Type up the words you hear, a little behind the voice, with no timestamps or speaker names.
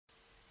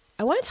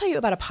I want to tell you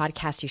about a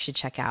podcast you should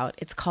check out.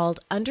 It's called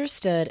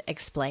Understood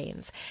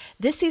Explains.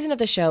 This season of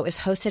the show is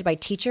hosted by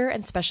teacher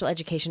and special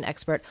education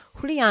expert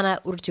Juliana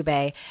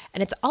Urtubey,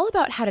 and it's all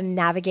about how to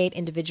navigate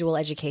individual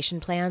education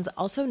plans,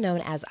 also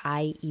known as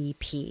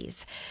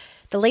IEPs.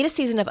 The latest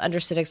season of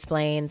Understood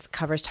Explains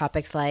covers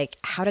topics like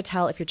how to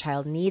tell if your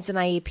child needs an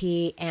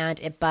IEP, and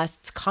it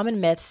busts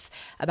common myths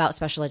about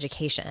special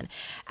education.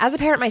 As a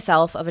parent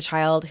myself of a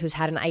child who's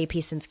had an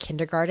IEP since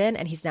kindergarten,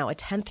 and he's now a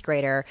 10th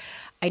grader,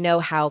 I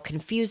know how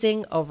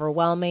confusing,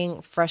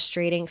 overwhelming,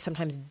 frustrating,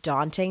 sometimes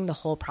daunting the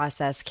whole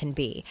process can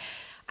be.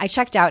 I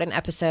checked out an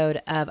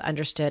episode of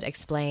Understood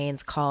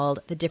Explains called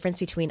The Difference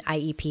Between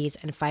IEPs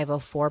and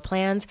 504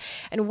 Plans.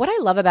 And what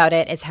I love about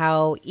it is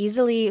how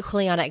easily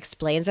Juliana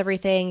explains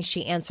everything.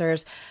 She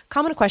answers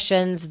common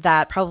questions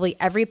that probably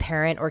every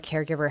parent or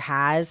caregiver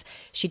has.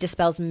 She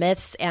dispels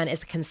myths and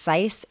is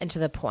concise and to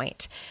the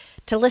point.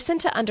 To listen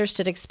to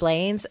Understood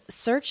Explains,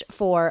 search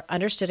for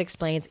Understood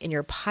Explains in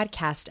your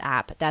podcast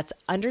app. That's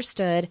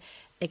Understood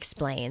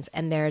Explains.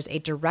 And there's a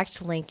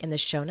direct link in the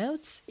show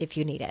notes if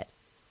you need it.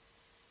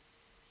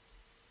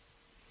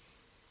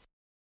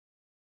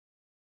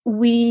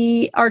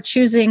 We are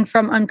choosing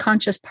from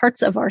unconscious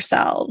parts of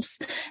ourselves.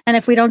 And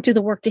if we don't do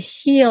the work to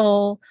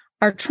heal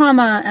our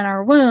trauma and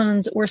our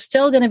wounds, we're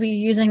still going to be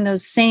using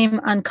those same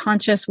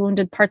unconscious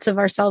wounded parts of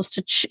ourselves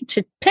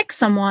to pick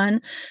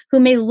someone who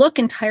may look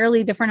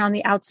entirely different on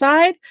the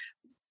outside,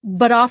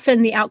 but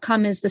often the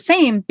outcome is the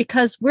same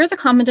because we're the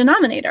common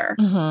denominator.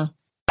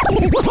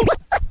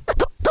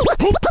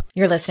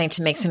 You're listening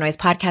to Make Some Noise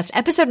podcast,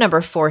 episode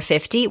number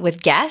 450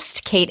 with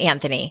guest Kate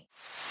Anthony.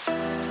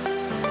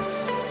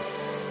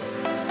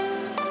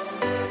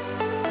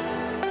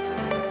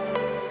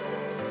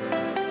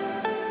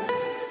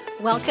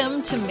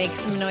 Welcome to Make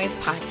Some Noise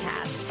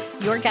podcast,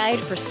 your guide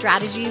for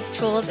strategies,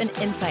 tools, and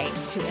insight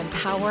to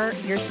empower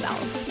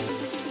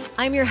yourself.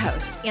 I'm your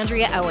host,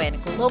 Andrea Owen,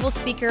 global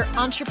speaker,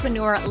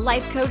 entrepreneur,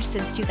 life coach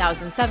since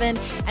 2007,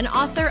 and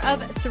author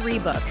of 3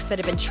 books that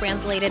have been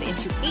translated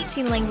into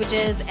 18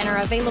 languages and are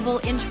available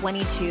in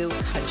 22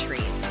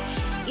 countries.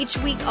 Each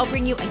week, I'll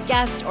bring you a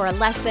guest or a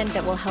lesson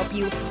that will help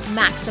you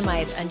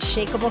maximize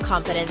unshakable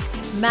confidence,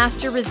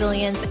 master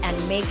resilience,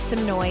 and make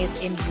some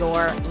noise in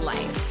your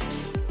life.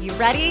 You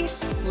ready?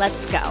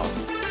 Let's go.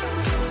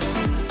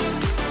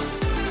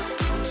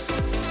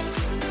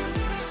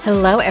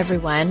 Hello,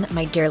 everyone,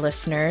 my dear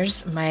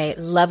listeners, my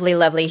lovely,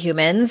 lovely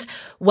humans.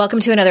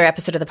 Welcome to another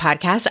episode of the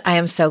podcast. I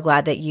am so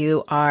glad that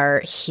you are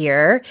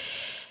here.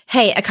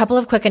 Hey, a couple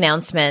of quick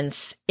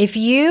announcements. If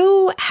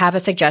you have a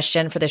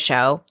suggestion for the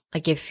show,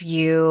 like if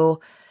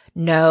you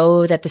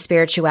know that the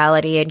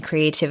spirituality and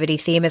creativity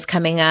theme is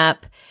coming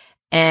up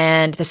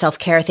and the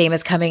self-care theme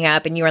is coming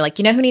up, and you are like,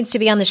 you know who needs to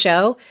be on the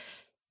show?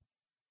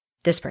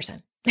 This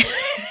person.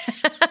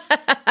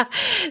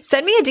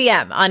 Send me a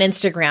DM on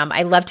Instagram.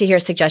 I love to hear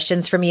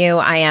suggestions from you.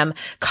 I am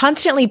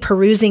constantly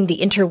perusing the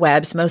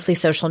interwebs, mostly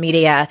social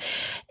media,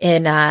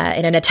 in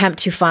an attempt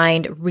to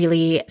find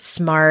really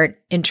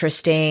smart,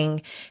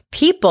 interesting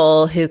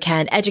people who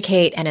can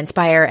educate and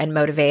inspire and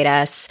motivate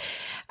us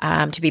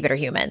to be better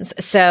humans.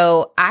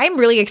 So I'm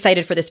really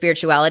excited for the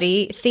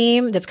spirituality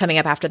theme that's coming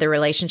up after the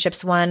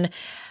relationships one.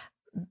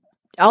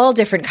 All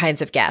different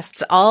kinds of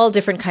guests, all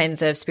different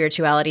kinds of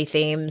spirituality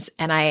themes.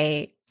 And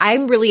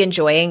I'm really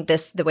enjoying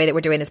the way that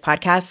we're doing this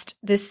podcast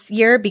this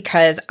year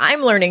because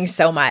I'm learning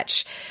so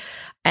much.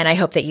 And I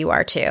hope that you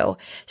are too.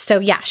 So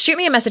yeah, shoot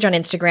me a message on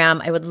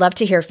Instagram. I would love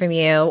to hear from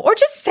you, or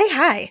just say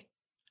hi.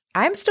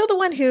 I'm still the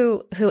one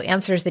who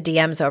answers the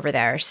DMs over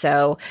there.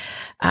 So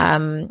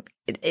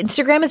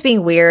Instagram is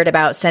being weird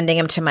about sending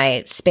them to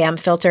my spam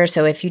filter.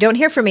 So if you don't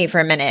hear from me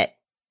for a minute,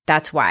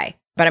 that's why.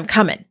 But I'm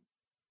coming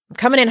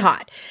in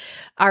hot.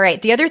 All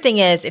right. The other thing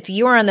is, if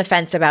you are on the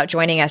fence about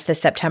joining us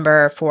this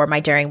September for my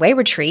Daring Way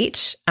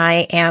retreat,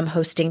 I am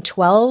hosting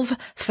 12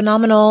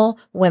 phenomenal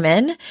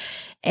women,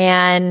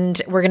 and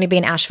we're going to be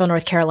in Asheville,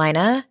 North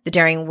Carolina. The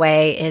Daring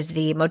Way is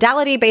the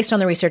modality based on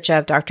the research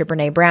of Dr.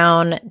 Brene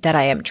Brown that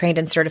I am trained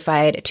and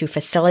certified to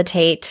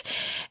facilitate.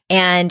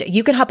 And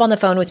you can hop on the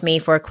phone with me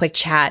for a quick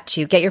chat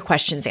to get your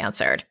questions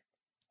answered.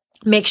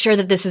 Make sure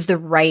that this is the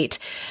right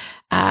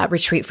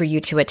retreat for you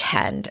to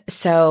attend.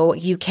 So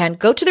you can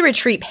go to the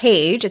retreat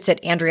page. It's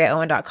at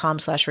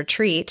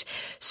AndreaOwen.com/retreat.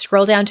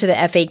 Scroll down to the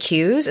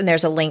FAQs and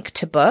there's a link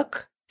to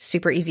book.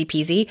 Super easy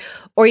peasy.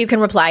 Or you can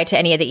reply to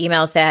any of the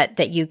emails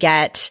that you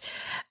get.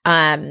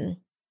 Don't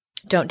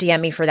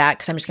DM me for that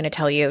because I'm just going to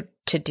tell you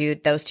to do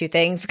those 2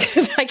 things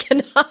because I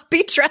cannot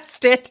be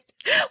trusted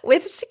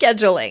with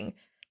scheduling.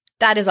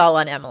 That is all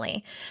on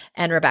Emily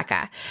and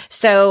Rebecca.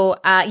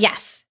 So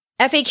yes.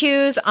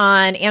 FAQs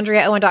on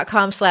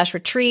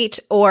AndreaOwen.com/retreat,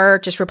 or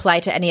just reply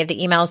to any of the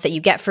emails that you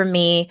get from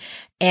me,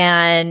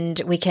 and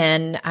we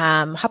can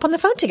hop on the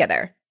phone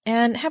together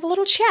and have a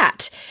little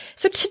chat.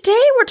 So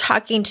today we're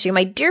talking to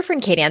my dear friend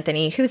Kate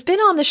Anthony, who's been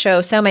on the show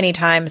so many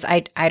times.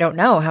 I don't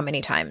know how many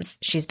times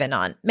she's been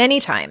on, many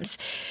times.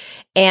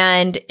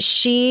 And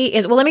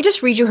let me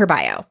just read you her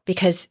bio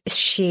because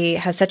she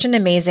has such an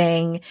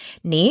amazing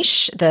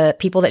niche, the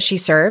people that she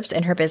serves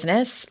in her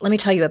business. Let me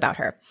tell you about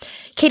her.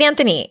 Kate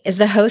Anthony is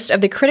the host of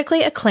the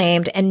critically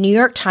acclaimed and New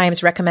York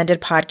Times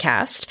recommended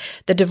podcast,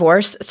 the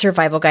Divorce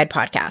Survival Guide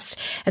podcast,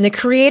 and the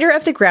creator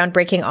of the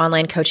groundbreaking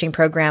online coaching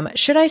program,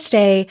 Should I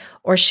Stay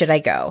or Should I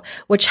Go?,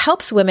 which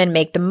helps women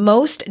make the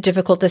most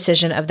difficult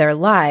decision of their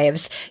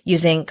lives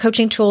using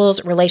coaching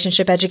tools,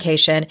 relationship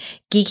education,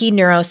 geeky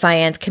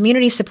neuroscience,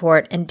 community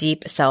support, and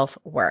deep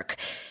self-work.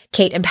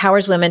 Kate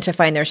empowers women to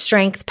find their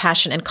strength,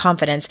 passion, and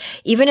confidence,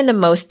 even in the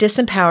most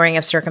disempowering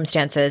of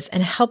circumstances,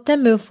 and help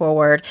them move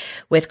forward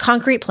with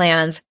concrete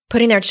plans,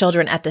 putting their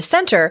children at the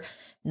center,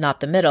 not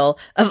the middle,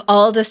 of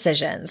all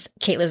decisions.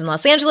 Kate lives in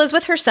Los Angeles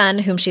with her son,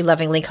 whom she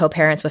lovingly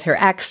co-parents with her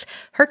ex,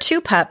 her 2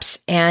 pups,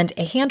 and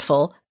a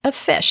handful of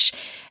fish.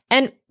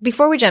 And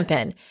before we jump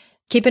in,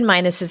 keep in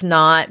mind, this is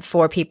not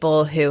for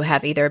people who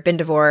have either been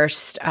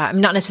divorced,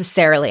 not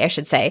necessarily, I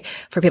should say,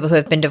 for people who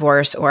have been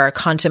divorced or are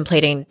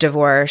contemplating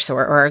divorce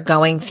or are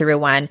going through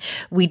one.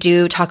 We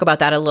do talk about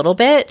that a little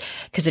bit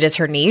because it is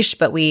her niche,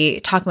 but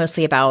we talk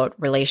mostly about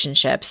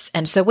relationships.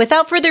 And so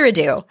without further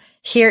ado,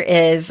 here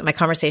is my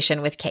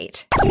conversation with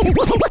Kate.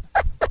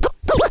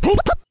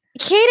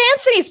 Kate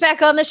Anthony's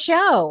back on the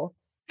show.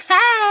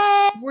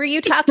 Hi. Were you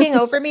talking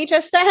over me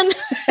just then?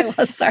 I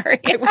was sorry.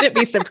 I wouldn't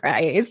be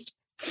surprised.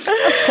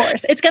 Of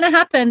course. It's going to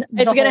happen.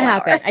 It's going to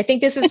happen. I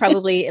think this is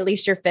probably at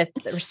least your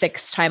 5th or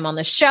 6th time on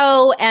the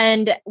show.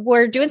 And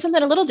we're doing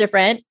something a little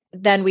different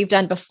than we've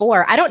done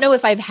before. I don't know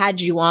if I've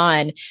had you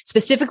on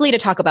specifically to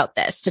talk about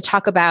this, to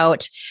talk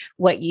about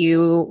what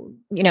you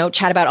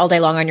chat about all day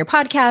long on your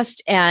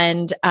podcast.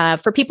 And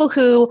for people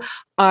who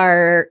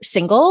are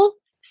single,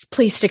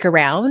 please stick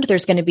around.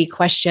 There's going to be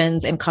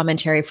questions and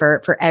commentary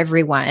for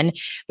everyone.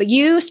 But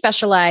you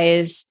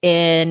specialize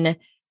in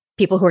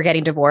people who are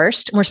getting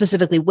divorced, more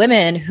specifically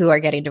women who are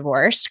getting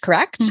divorced,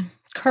 correct?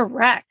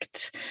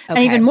 Correct. Okay. And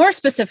even more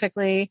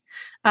specifically,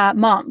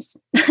 moms.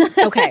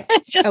 Okay.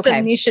 Just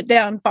to niche it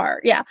down far.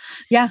 Yeah.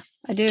 Yeah,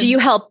 I do. Do you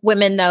help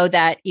women though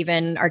that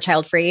even are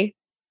child-free?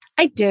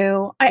 I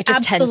do. It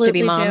just tends to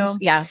be moms.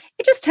 Do. Yeah.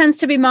 It just tends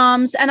to be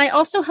moms. And I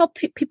also help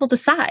people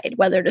decide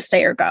whether to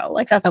stay or go.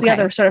 Like that's the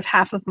other sort of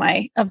half of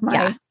my,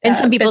 yeah. And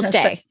some people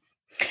stay.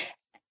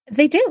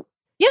 They do.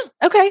 Yeah.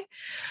 Okay.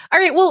 All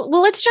right. Well,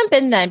 let's jump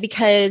in then,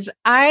 because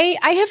I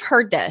have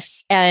heard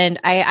this, and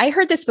I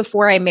heard this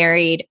before I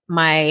married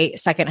my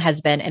second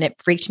husband, and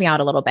it freaked me out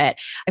a little bit.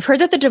 I've heard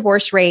that the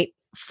divorce rate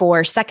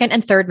for second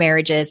and third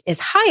marriages is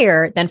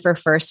higher than for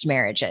first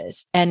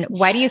marriages. And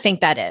why do you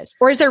think that is?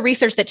 Or is there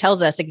research that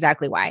tells us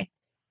exactly why?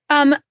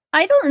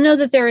 I don't know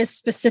that there is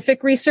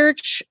specific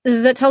research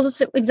that tells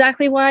us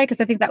exactly why, because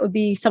I think that would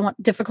be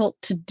somewhat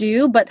difficult to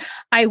do. But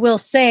I will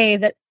say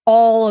that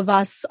all of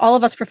us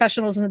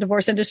professionals in the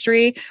divorce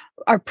industry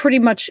are pretty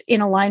much in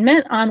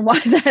alignment on why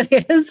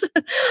that is.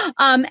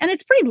 And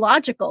it's pretty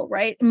logical,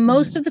 right?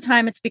 Most of the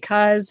time it's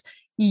because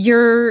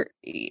you're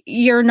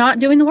not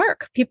doing the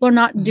work. People are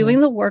not doing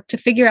the work to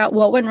figure out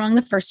what went wrong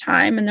the first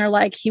time. And they're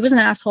like, he was an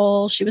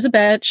asshole, she was a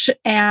bitch,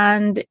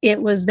 and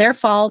it was their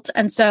fault.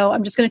 And so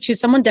I'm just going to choose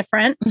someone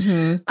different.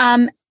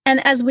 And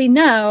as we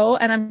know,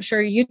 and I'm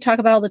sure you talk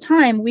about all the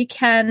time, we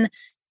can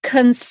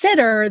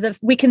consider that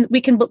we can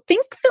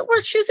think that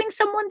we're choosing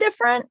someone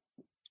different,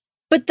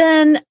 but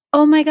then,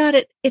 oh my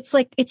God, it's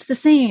like, it's the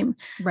same.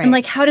 Right. And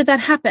like, how did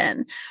that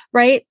happen?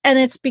 Right. And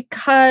it's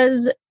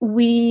because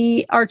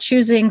we are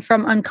choosing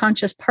from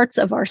unconscious parts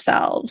of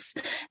ourselves.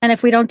 And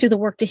if we don't do the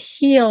work to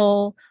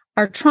heal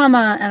our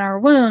trauma and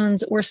our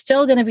wounds, we're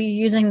still going to be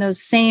using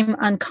those same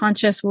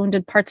unconscious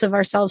wounded parts of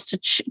ourselves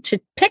to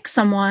pick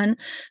someone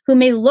who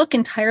may look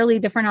entirely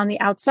different on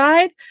the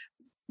outside,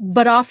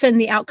 but often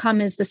the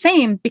outcome is the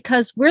same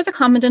because we're the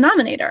common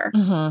denominator.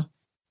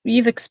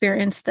 You've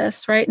experienced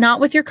this, right? Not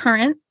with your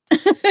current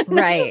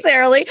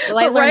necessarily. Well,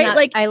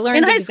 I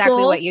learned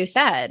exactly what you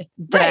said,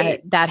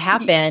 that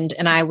happened.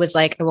 And I was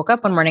like, I woke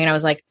up one morning and I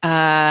was like,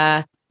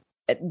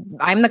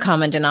 I'm the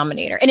common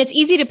denominator. And it's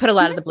easy to put a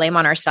lot of the blame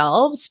on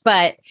ourselves,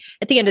 but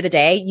at the end of the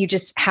day, you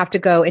just have to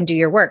go and do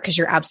your work, because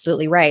you're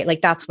absolutely right.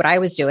 Like that's what I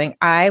was doing.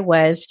 I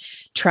was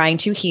trying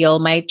to heal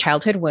my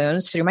childhood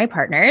wounds through my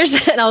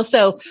partners and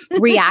also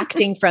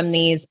reacting from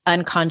these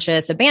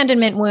unconscious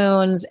abandonment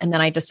wounds. And then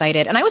I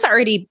decided, and I was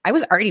already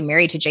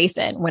married to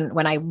Jason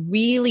when I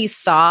really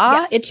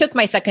saw, it took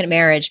my second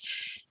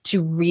marriage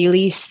to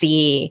really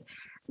see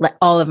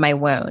all of my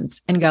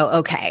wounds and go,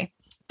 okay,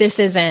 this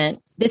isn't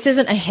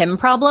a him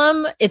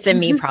problem. It's a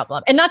me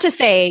problem. And not to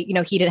say,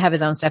 he didn't have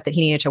his own stuff that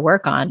he needed to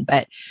work on,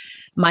 but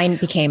mine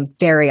became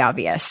very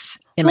obvious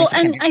in my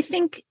second marriage. I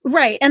think,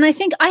 right. And I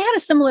think I had a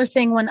similar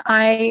thing when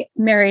I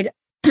married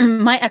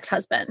my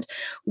ex-husband,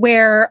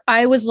 where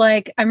I was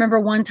like, I remember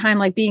one time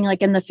like being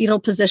like in the fetal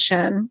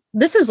position.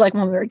 This is like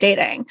when we were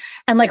dating,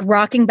 and like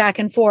rocking back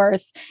and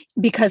forth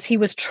because he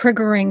was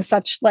triggering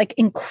such like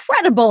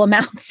incredible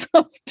amounts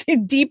of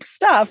deep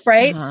stuff,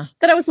 right?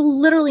 That I was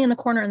literally in the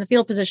corner in the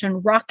fetal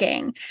position,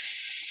 rocking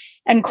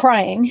and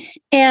crying.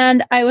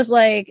 And I was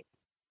like,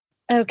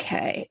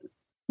 okay,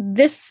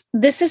 this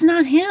is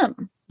not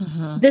him.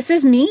 This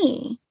is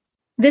me.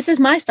 This is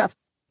my stuff.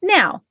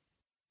 Now,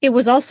 it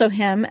was also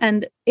him.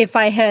 And if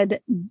I had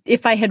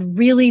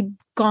really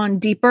gone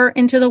deeper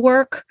into the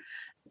work,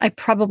 I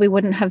probably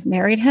wouldn't have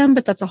married him,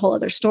 but that's a whole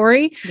other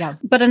story. Yeah.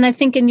 But and I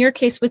think in your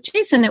case with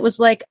Jason, it was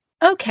like,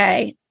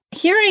 okay,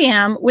 here I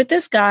am with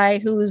this guy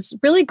who's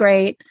really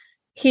great.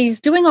 He's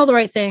doing all the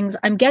right things.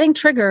 I'm getting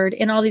triggered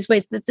in all these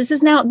ways that this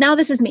is now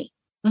this is me,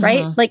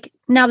 right? Like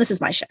now this is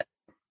my shit.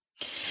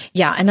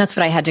 Yeah. And that's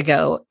what I had to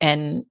go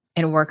and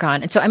work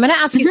on. And so I'm going to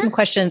ask you some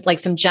questions, like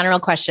some general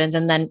questions.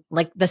 And then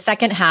like the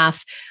second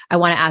half, I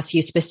want to ask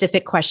you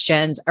specific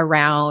questions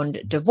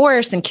around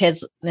divorce and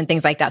kids and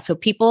things like that. So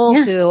people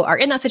who are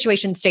in that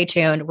situation, stay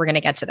tuned. We're going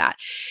to get to that.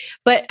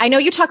 But I know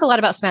you talk a lot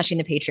about smashing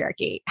the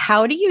patriarchy.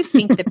 How do you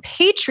think the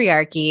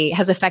patriarchy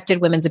has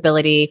affected women's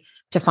ability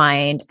to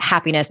find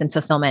happiness and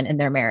fulfillment in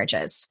their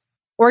marriages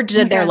or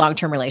their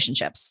long-term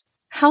relationships?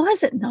 How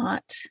has it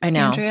not? I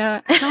know.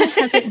 Andrea, how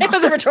has it not? It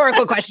was a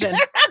rhetorical question.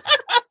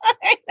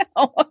 I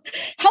know.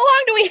 How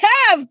long do we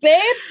have,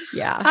 babe?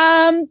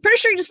 Yeah. Pretty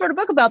sure you just wrote a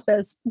book about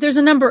this. There are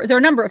a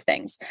number of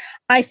things.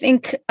 I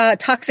think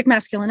toxic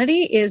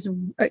masculinity is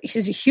a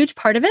huge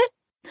part of it.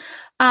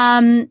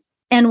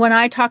 And when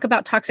I talk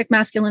about toxic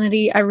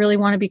masculinity, I really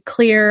want to be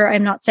clear.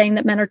 I'm not saying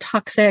that men are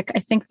toxic. I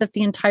think that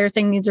the entire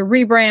thing needs a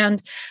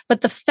rebrand. But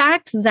the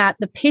fact that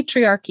the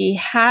patriarchy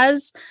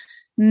has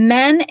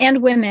men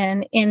and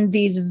women in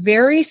these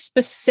very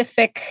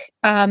specific,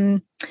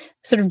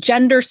 sort of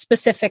gender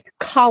specific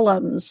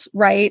columns,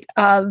 right?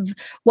 Of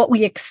what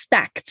we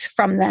expect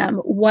from them,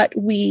 what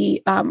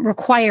we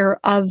require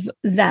of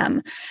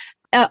them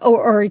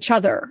or each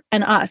other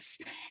and us.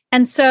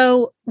 And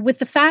so with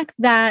the fact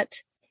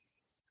that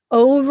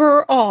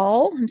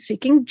overall, I'm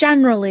speaking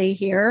generally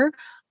here,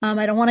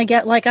 I don't want to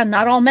get like a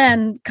not all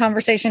men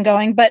conversation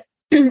going, but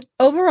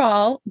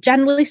overall,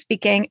 generally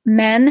speaking,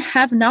 men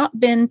have not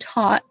been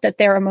taught that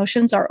their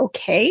emotions are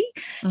okay,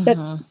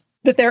 that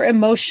their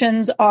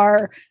emotions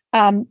are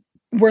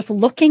worth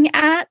looking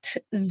at,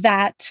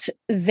 that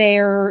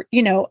they're,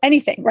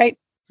 anything, right?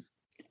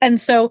 And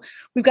so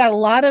we've got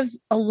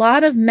a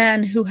lot of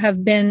men who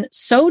have been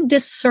so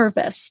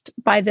disserviced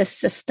by this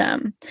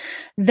system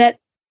that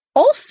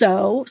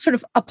also sort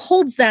of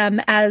upholds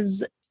them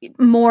as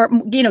more,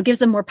 gives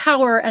them more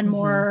power and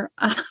more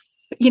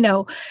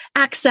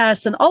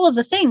access and all of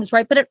the things,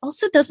 right? But it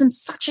also does them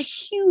such a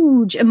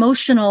huge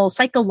emotional,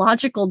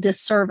 psychological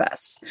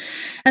disservice.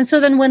 And so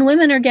then when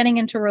women are getting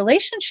into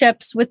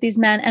relationships with these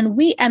men,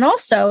 and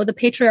also the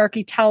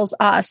patriarchy tells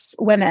us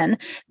women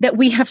that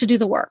we have to do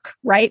the work,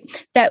 right?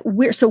 That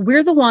we're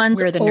the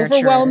ones we're the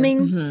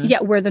overwhelming.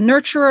 Yeah, we're the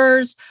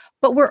nurturers.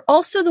 But we're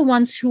also the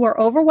ones who are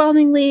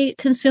overwhelmingly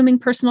consuming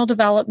personal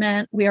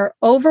development. We are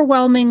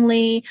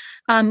overwhelmingly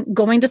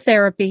going to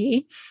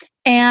therapy.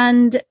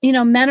 And,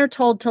 men are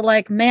told to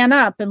like man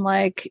up and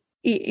like,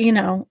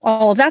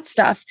 all of that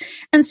stuff.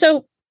 And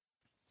so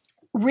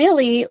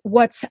really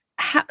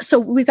so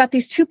we've got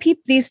these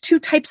two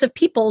types of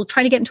people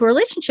trying to get into a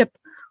relationship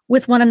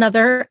with one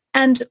another.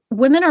 And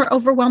women are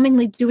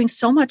overwhelmingly doing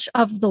so much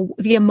of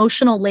the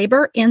emotional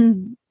labor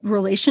in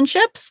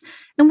relationships,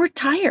 and we're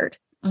tired.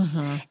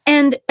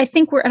 And I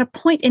think we're at a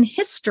point in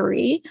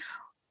history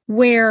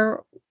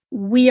where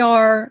we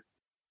are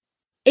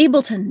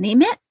able to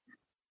name it.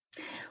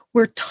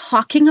 We're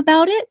talking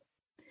about it,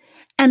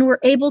 and we're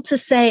able to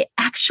say,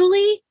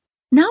 actually,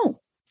 no.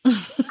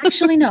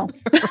 Actually, no.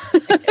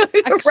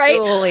 Right?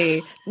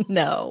 Actually,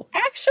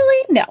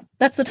 no.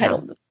 That's the title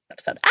of the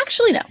episode.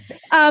 Actually, no.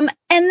 And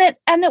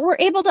that we're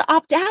able to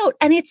opt out,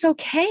 and it's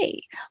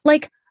okay.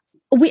 Like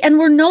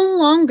we're no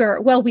longer,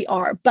 we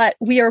are, but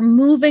we are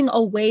moving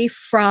away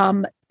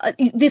from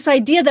this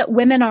idea that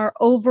women are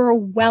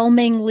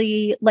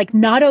overwhelmingly like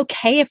not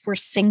okay if we're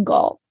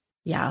single.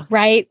 Yeah.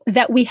 Right.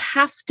 That we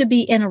have to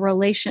be in a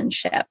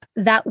relationship,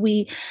 that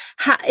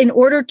in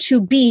order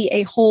to be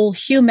a whole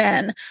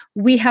human,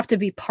 we have to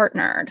be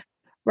partnered.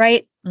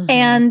 Right.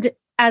 And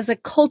as a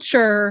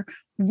culture,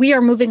 we are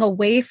moving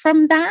away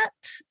from that.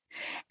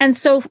 And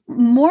so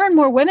more and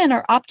more women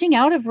are opting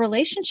out of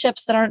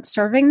relationships that aren't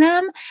serving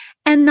them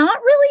and not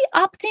really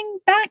opting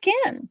back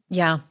in.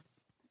 Yeah.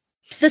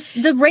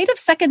 The rate of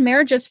second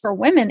marriages for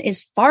women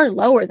is far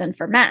lower than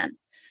for men.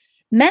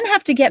 Men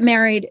have to get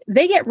married.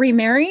 They get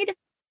remarried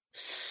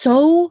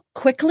so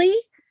quickly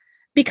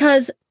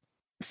because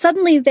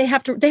suddenly they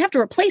have to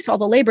replace all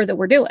the labor that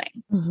we're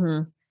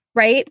doing.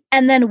 Right.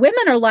 And then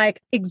women are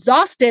like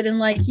exhausted and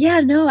like, yeah,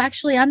 no,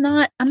 actually, I'm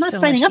not so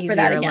signing up for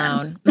that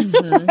again.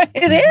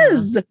 It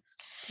is.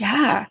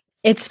 Yeah.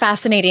 It's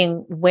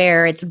fascinating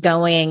where it's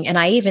going. And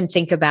I even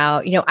think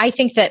about, I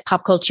think that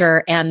pop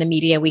culture and the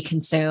media we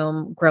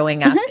consume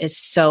growing up is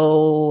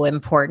so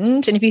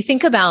important. And if you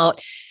think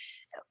about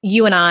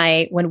you and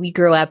I, when we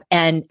grew up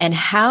and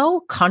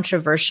how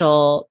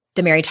controversial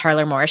the Mary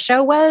Tyler Moore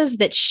show was,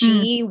 that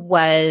she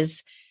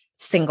was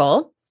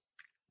single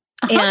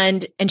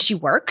and she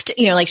worked,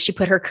 like she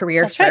put her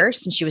career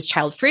first and she was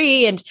child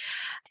free and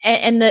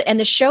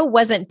the show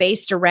wasn't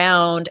based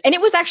around, and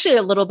it was actually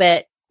a little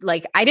bit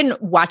like, I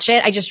didn't watch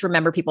it. I just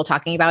remember people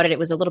talking about it. It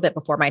was a little bit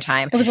before my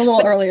time. It was a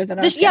little earlier than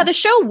us. Yeah, the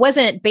show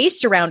wasn't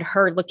based around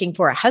her looking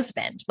for a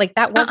husband. Like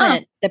that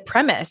wasn't the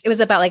premise. It was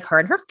about like her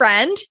and her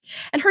friend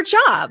and her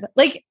job.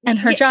 Like, and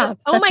her job.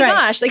 Oh my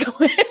gosh. Like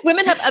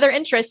women have other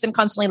interests than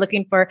constantly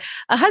looking for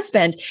a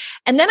husband.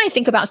 And then I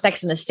think about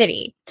Sex in the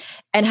City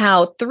and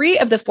how 3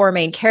 of the 4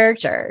 main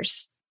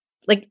characters,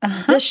 like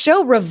the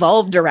show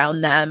revolved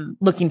around them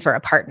looking for a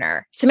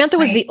partner. Samantha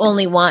was the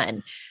only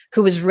one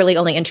who was really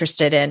only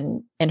interested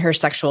in her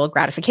sexual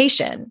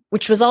gratification,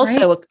 which was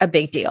also a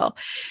big deal.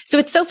 So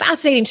it's so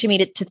fascinating to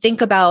me to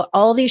think about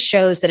all these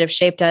shows that have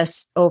shaped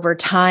us over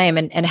time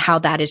and how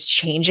that is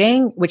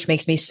changing, which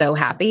makes me so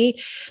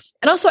happy.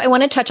 And also I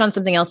want to touch on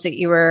something else that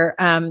you were,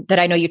 that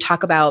I know you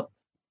talk about,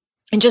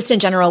 and just in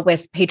general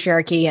with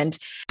patriarchy. And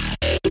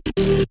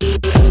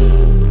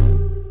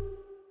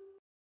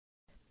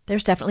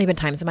there's definitely been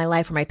times in my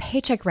life where my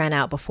paycheck ran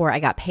out before I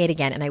got paid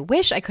again, and I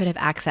wish I could have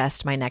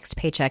accessed my next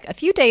paycheck a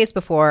few days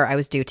before I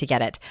was due to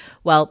get it.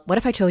 Well, what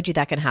if I told you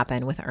that can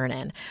happen with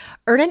Earnin?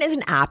 Earnin is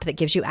an app that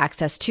gives you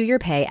access to your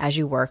pay as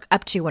you work,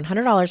 up to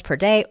 $100 per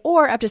day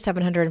or up to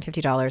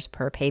 $750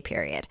 per pay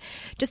period.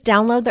 Just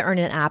download the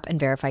Earnin app and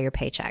verify your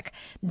paycheck.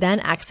 Then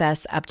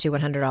access up to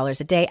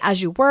 $100 a day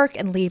as you work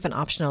and leave an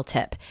optional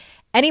tip.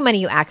 Any money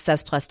you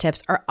access plus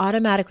tips are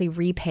automatically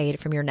repaid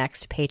from your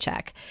next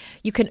paycheck.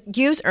 You can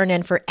use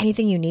Earnin for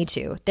anything you need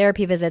to: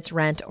 therapy visits,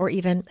 rent, or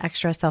even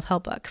extra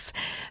self-help books.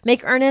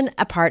 Make Earnin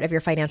a part of your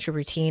financial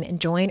routine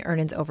and join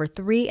Earnin's over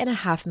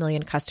 3.5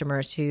 million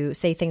customers who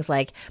say things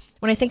like,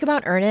 "When I think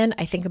about Earnin,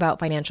 I think about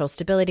financial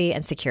stability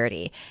and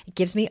security. It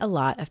gives me a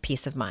lot of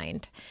peace of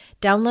mind."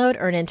 Download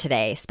Earnin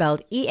today,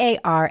 spelled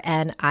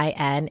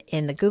EARNIN,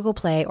 in the Google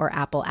Play or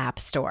Apple App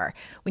Store.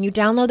 When you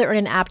download the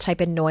Earnin app,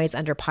 type in Noise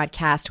under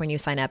podcast when you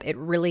sign up. It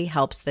really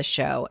helps the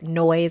show.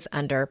 Noise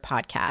under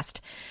podcast.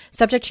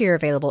 Subject to your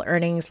available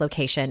earnings,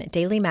 location,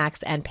 daily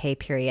max, and pay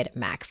period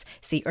max.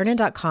 See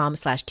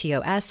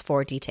earnin.com/TOS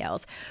for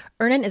details.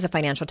 Earnin is a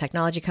financial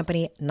technology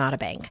company, not a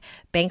bank.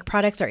 Bank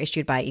products are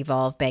issued by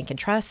Evolve Bank and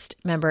Trust,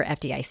 member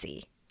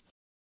FDIC.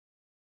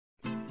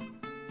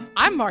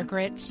 I'm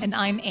Margaret. And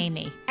I'm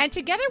Amy. And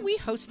together we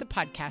host the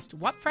podcast,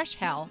 What Fresh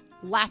Hell?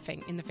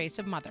 Laughing in the Face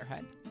of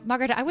Motherhood.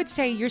 Margaret, I would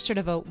say you're sort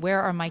of a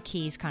where are my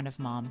keys kind of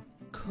mom.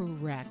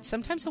 Correct.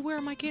 Sometimes a where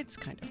are my kids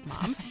kind of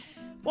mom.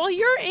 Well,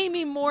 you're,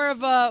 Amy, more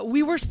of a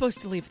we were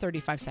supposed to leave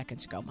 35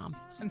 seconds ago, mom.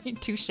 I mean,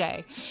 touche.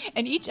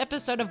 In each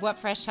episode of What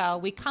Fresh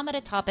Hell, we come at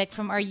a topic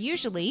from our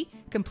usually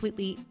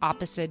completely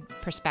opposite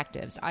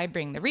perspectives. I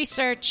bring the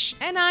research.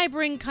 And I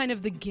bring kind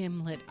of the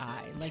gimlet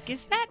eye. Like,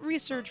 is that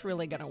research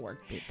really going to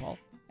work, people?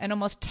 And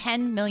almost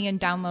 10 million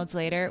downloads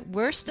later,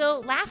 we're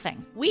still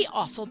laughing. We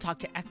also talk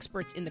to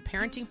experts in the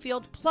parenting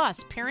field,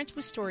 plus parents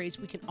with stories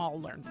we can all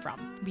learn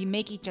from. We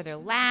make each other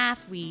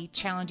laugh, we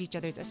challenge each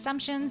other's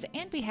assumptions,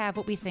 and we have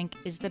what we think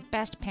is the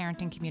best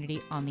parenting community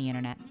on the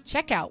internet.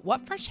 Check out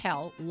What Fresh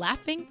Hell?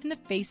 Laughing in the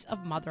Face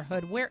of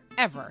Motherhood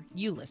wherever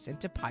you listen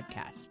to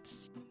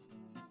podcasts.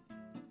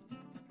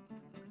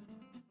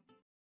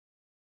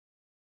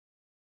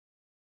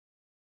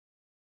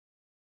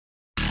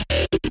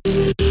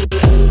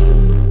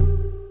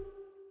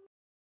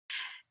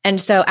 And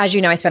so, as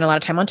you know, I spend a lot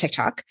of time on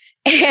TikTok,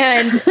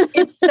 and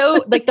it's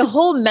so like the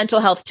whole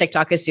mental health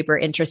TikTok is super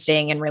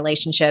interesting, and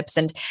relationships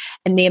and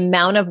the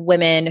amount of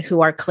women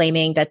who are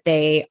claiming that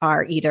they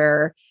are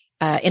either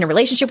in a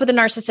relationship with a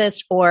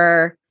narcissist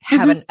or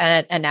have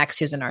an ex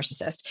who's a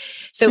narcissist.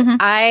 So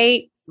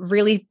I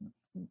really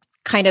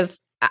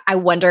I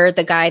wonder,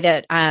 the guy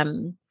that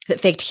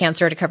faked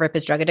cancer to cover up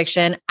his drug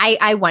addiction.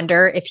 I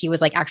wonder if he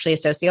was like actually a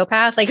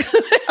sociopath. Like,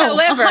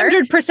 however,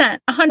 100%.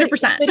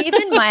 But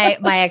even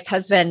my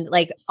ex-husband,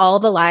 like all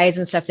the lies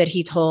and stuff that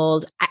he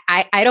told,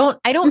 I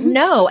don't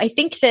know. I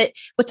think that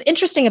what's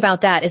interesting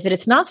about that is that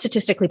it's not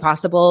statistically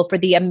possible for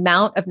the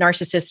amount of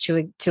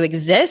narcissists to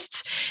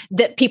exist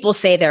that people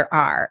say there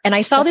are. And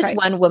I saw this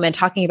one woman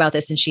talking about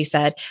this, and she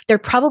said, they're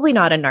probably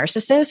not a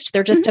narcissist.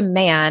 They're just a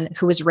man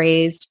who was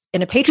raised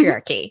in a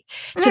patriarchy.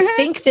 To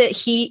think that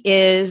he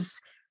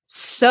is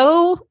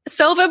so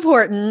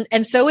self-important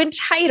and so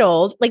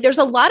entitled. Like, there's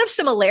a lot of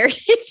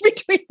similarities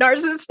between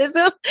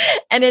narcissism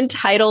and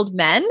entitled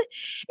men.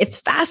 It's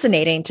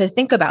fascinating to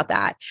think about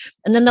that.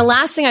 And then the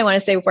last thing I want to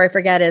say before I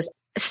forget is,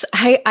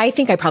 I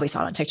think I probably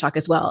saw it on TikTok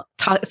as well.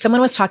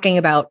 Someone was talking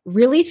about,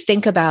 really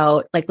think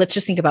about, like, let's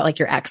just think about like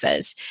your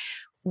exes.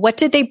 What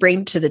did they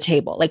bring to the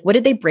table? Like, what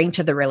did they bring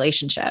to the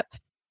relationship?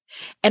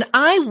 And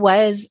I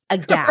was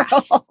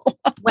aghast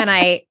when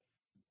I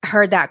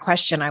heard that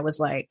question. I was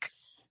like,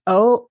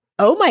 oh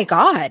my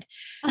God.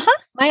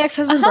 My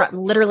ex-husband brought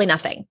literally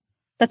nothing.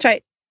 That's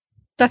right.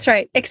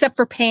 Except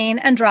for pain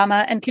and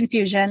drama and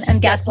confusion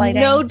and gaslighting.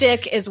 No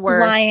dick is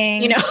worth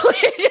lying. You know,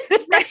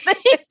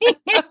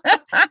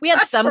 we had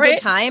some good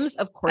times.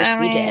 Of course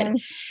we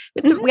did.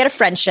 We had a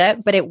friendship,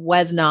 but it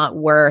was not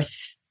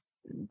worth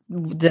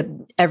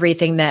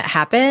everything that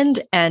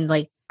happened. And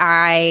like,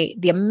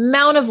 the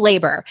amount of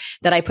labor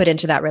that I put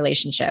into that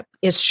relationship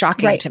is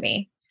shocking to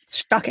me.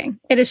 Shocking.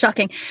 It is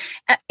shocking.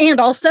 And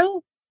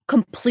also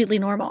completely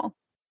normal.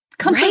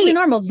 completely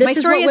normal. This My is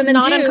story what is women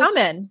not do.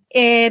 uncommon.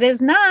 It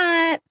is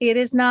not. It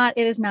is not.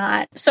 It is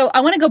not. So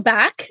I want to go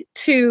back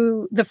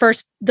to the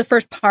first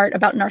part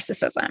about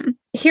narcissism.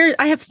 Here,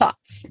 I have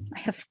thoughts.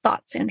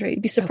 Andrea.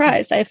 You'd be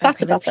surprised. Okay. I have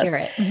thoughts about this.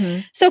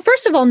 So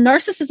first of all,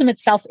 narcissism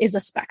itself is a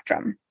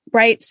spectrum,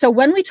 right? So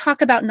when we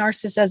talk about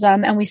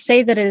narcissism and we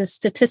say that it is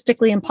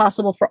statistically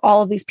impossible for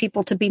all of these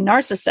people to be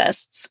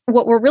narcissists,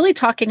 what we're really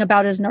talking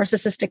about is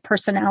narcissistic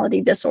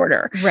personality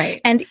disorder. Right.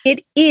 And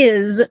it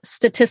is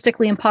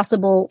statistically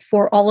impossible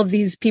for all of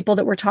these people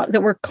that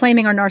we're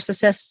claiming are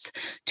narcissists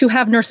to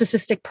have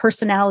narcissistic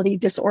personality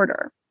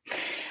disorder.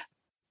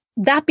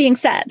 That being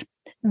said,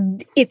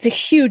 it's a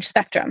huge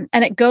spectrum,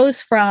 and it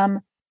goes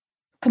from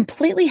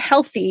completely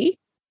healthy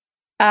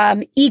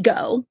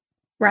ego,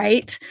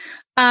 right?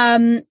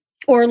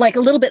 Or like a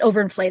little bit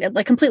overinflated,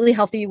 like completely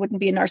healthy, you wouldn't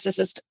be a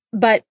narcissist,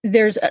 but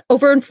there's an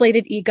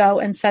overinflated ego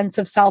and sense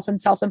of self and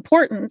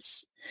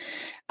self-importance,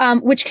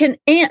 which can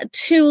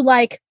to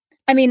like,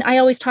 I mean, I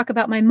always talk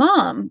about my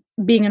mom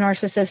being a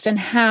narcissist and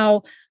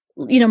how,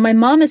 my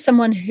mom is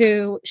someone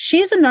who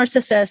she's a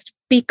narcissist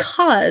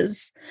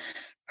because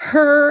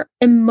her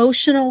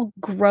emotional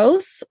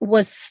growth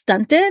was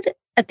stunted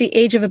at the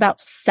age of about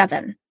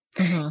 7.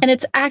 Mm-hmm. And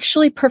it's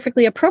actually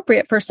perfectly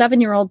appropriate for a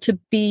 7-year-old to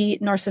be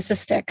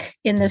narcissistic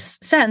in this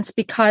sense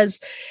because,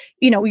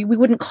 we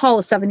wouldn't call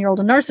a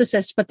 7-year-old a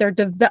narcissist, but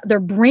their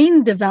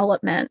brain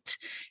development,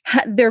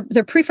 their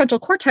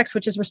prefrontal cortex,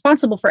 which is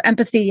responsible for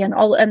empathy and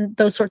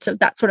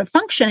that sort of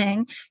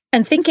functioning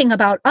and thinking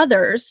about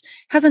others,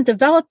 hasn't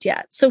developed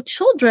yet. So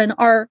children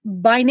are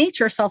by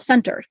nature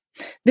self-centered.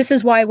 This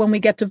is why when we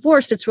get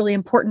divorced, it's really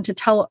important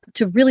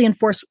to really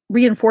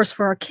reinforce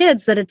for our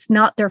kids that it's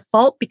not their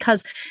fault,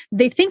 because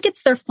they think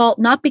it's their fault,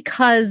 not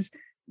because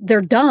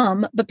they're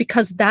dumb, but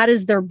because that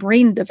is their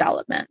brain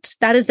development.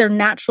 That is their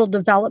natural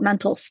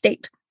developmental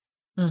state.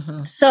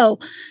 Mm-hmm. So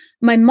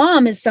my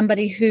mom is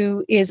somebody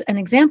who is an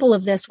example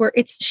of this, where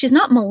she's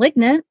not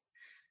malignant.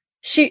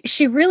 She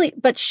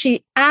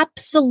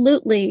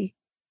absolutely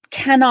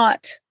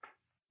cannot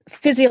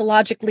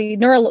physiologically,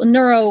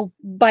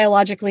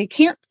 neurobiologically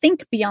can't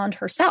think beyond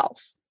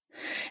herself.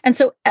 And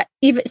so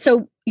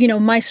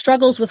my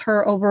struggles with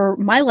her over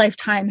my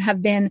lifetime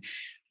have been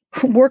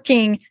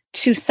working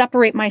to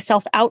separate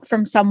myself out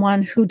from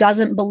someone who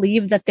doesn't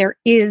believe that there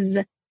is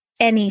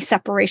any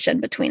separation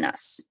between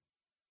us.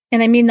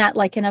 And I mean that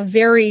like in a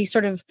very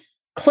sort of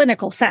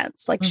clinical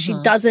sense. Like there's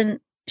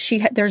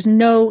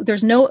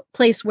no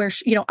place where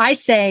I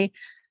say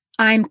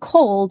I'm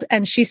cold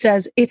and she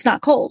says it's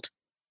not cold.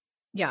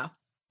 Yeah.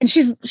 And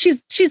she's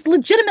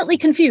legitimately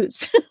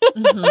confused,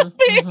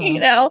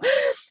 mm-hmm.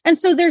 And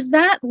so there's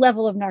that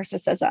level of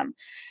narcissism.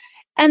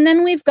 And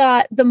then we've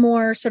got the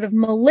more sort of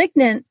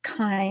malignant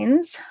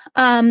kinds,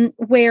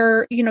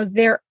 where,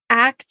 their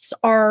acts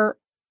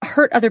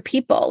hurt other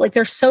people. Like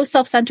they're so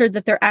self-centered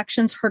that their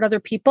actions hurt other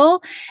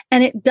people.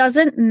 And it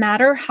doesn't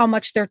matter how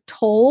much they're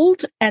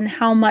told and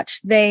how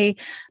much they're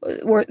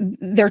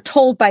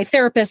told by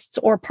therapists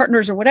or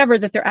partners or whatever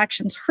that their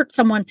actions hurt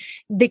someone.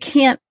 They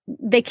can't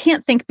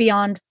think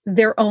beyond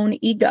their own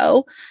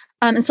ego.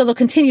 And so they'll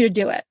continue to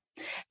do it.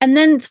 And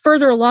then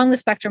further along the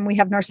spectrum, we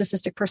have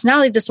narcissistic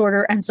personality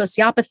disorder and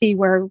sociopathy,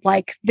 where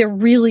like they're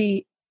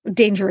really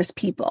dangerous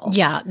people.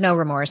 Yeah. No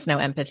remorse, no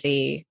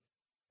empathy.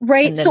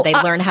 Right. And then they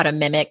learn how to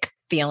mimic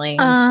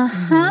feelings.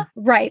 Mm-hmm.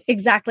 Right.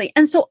 Exactly.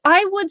 And so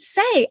I would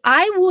say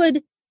I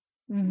would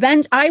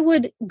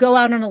go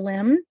out on a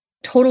limb,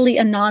 totally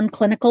a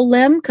non-clinical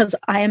limb, because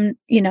I am,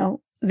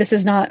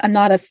 I'm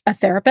not a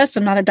therapist.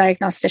 I'm not a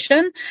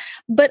diagnostician,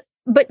 but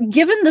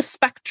given the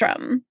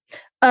spectrum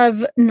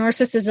of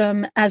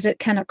narcissism as it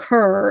can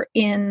occur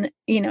in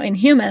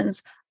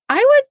humans,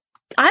 I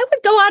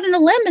would go out on a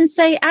limb and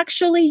say,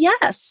 actually,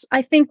 yes,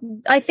 I think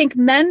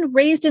men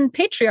raised in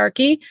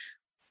patriarchy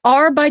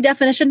are by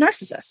definition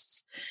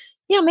narcissists.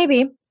 Yeah,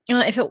 maybe.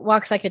 If it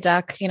walks like a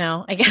duck,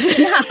 I guess.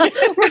 Yeah,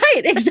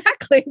 right.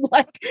 Exactly.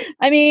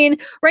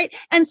 Right.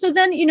 And so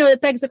then, it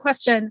begs the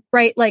question,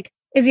 right? Like,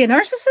 is he a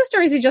narcissist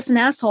or is he just an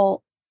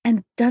asshole?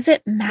 And does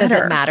it matter? Does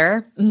it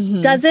matter?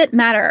 Mm-hmm. Does it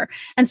matter?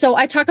 And so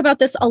I talk about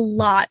this a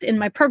lot in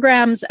my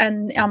programs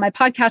and on my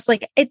podcast.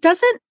 Like it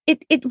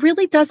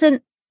really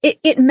doesn't,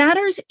 it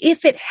matters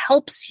if it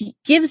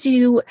gives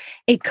you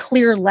a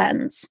clear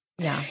lens.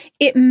 Yeah.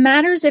 It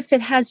matters if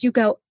it has you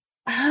go,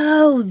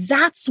 oh,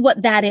 that's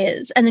what that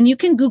is. And then you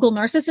can Google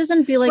narcissism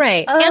and be like,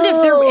 right.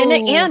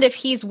 Oh. And if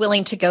he's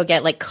willing to go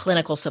get like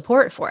clinical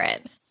support for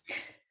it.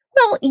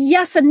 Well,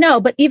 yes and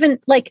no, but even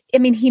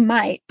he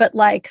might, but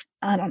I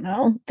don't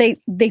know. They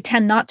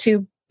tend not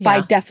to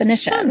by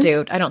definition. Some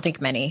do. I don't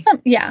think many.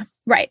 Yeah.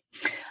 Right.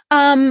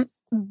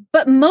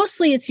 But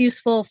mostly it's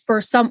useful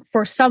for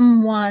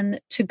someone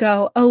to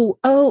go,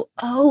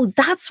 oh,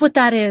 that's what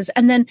that is.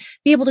 And then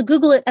be able to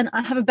Google it and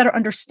have a better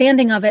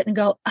understanding of it and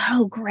go,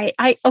 oh, great.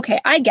 I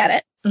get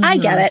it. Mm-hmm. I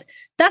get it.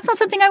 That's not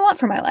something I want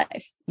for my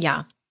life.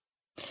 Yeah.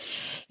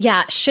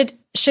 Yeah.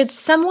 Should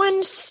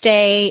someone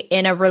stay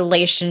in a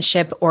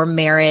relationship or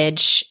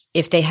marriage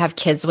if they have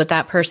kids with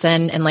that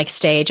person and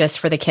stay just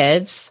for the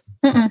kids?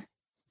 Mm-mm.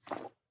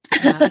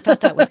 Yeah, I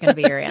thought that was going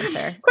to be your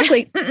answer.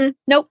 Quickly.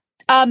 Nope.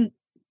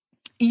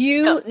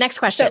 Next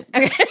question.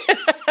 So, okay.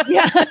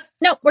 Yeah.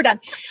 No, we're done.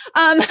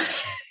 I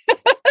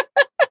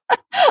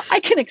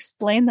can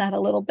explain that a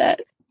little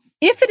bit.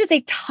 If it is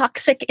a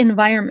toxic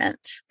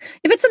environment,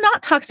 if it's a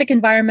not toxic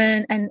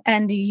environment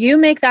and you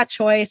make that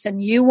choice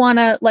and you want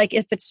to, like,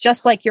 if it's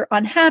just like you're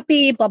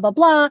unhappy, blah, blah,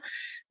 blah.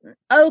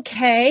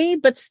 Okay.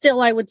 But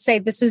still, I would say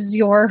this is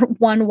your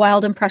one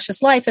wild and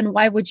precious life. And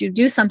why would you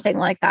do something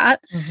like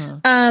that?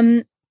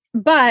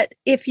 But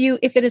if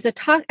it is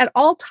at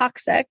all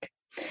toxic,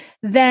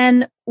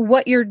 then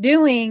what you're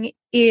doing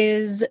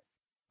is,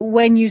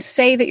 when you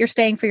say that you're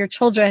staying for your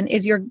children,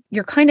 is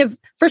you're kind of,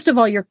 first of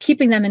all, you're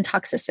keeping them in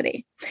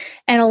toxicity.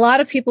 And a lot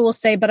of people will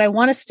say, but I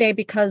want to stay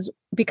because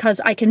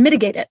I can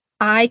mitigate it.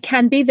 I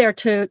can be there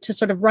to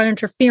sort of run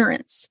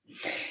interference.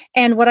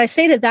 And what I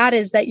say to that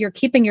is that you're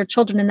keeping your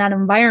children in that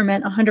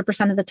environment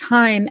 100% of the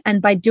time.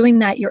 And by doing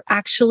that, you're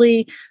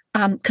actually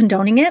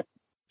condoning it,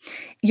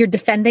 you're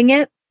defending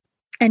it,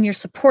 and you're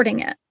supporting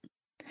it.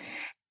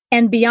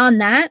 And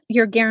beyond that,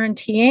 you're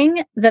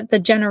guaranteeing that the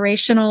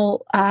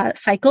generational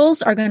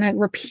cycles are going to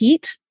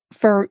repeat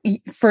for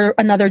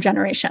another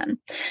generation,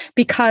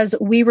 because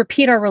we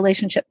repeat our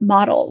relationship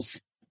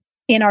models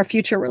in our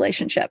future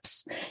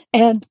relationships.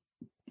 And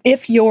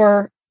if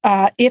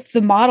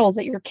the model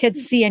that your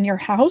kids see in your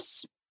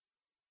house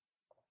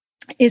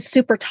is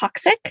super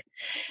toxic,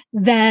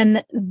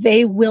 then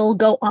they will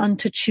go on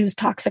to choose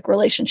toxic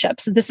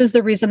relationships. This is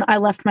the reason I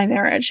left my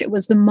marriage. It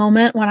was the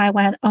moment when I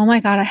went, oh my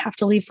God, I have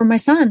to leave for my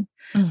son.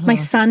 My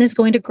son is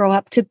going to grow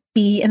up to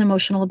be an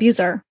emotional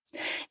abuser,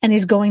 and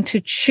he's going to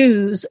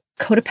choose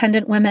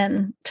codependent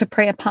women to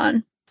prey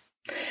upon.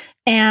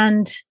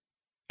 And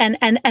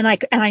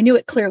I knew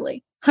it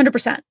clearly,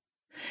 100%.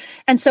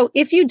 And so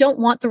if you don't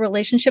want the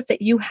relationship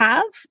that you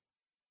have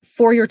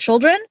for your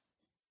children,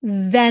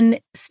 then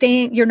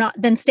staying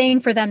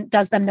for them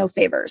does them no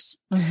favors.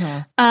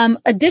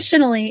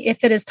 Additionally,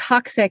 if it is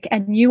toxic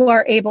and you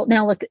are able,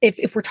 now look,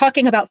 if we're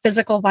talking about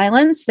physical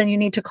violence, then you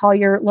need to call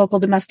your local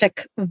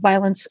domestic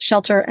violence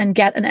shelter and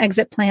get an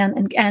exit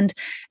plan and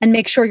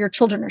make sure your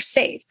children are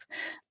safe.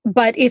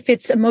 But if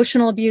it's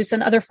emotional abuse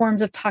and other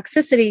forms of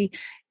toxicity,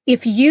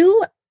 if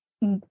you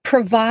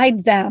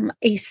provide them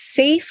a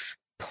safe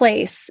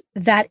place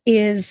that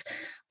is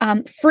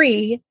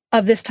free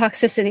of this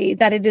toxicity,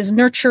 that it is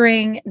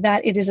nurturing,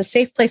 that it is a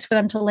safe place for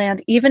them to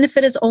land, even if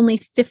it is only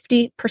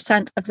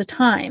 50% of the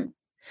time,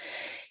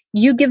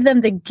 you give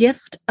them the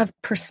gift of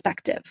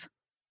perspective.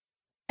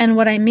 And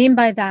what I mean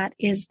by that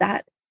is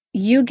that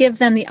you give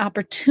them the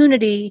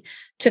opportunity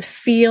to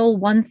feel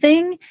one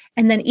thing.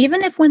 And then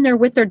even if when they're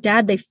with their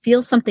dad, they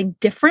feel something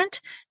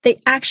different,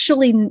 they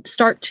actually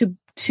start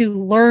to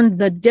learn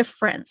the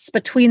difference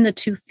between the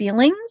two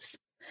feelings,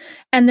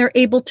 and they're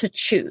able to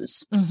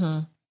choose.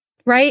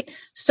 Right?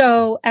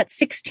 So at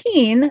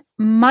 16,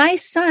 my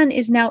son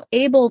is now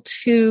able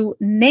to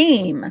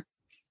name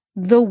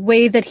the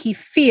way that he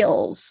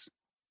feels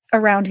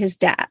around his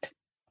dad.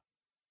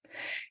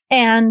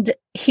 And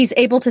he's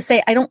able to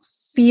say, I don't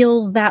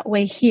feel that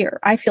way here.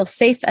 I feel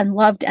safe and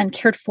loved and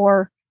cared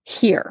for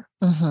here.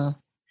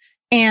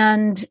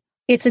 And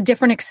it's a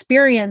different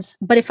experience.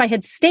 But if I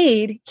had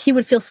stayed, he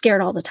would feel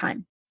scared all the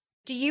time.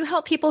 Do you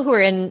help people who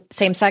are in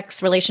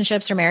same-sex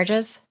relationships or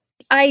marriages?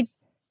 I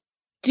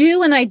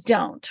do and I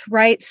don't,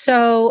 right?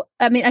 So,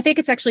 I mean, I think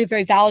it's actually a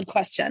very valid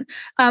question.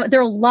 There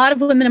are a lot of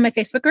women in my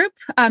Facebook group.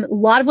 A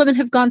lot of women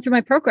have gone through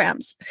my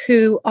programs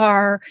who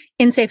are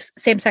in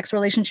same-sex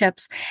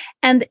relationships.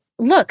 And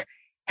look,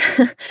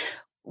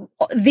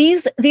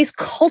 these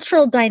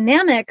cultural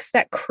dynamics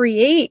that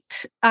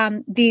create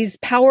these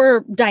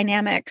power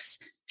dynamics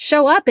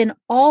show up in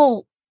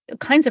all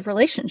kinds of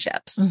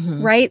relationships,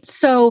 right?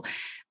 So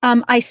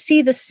I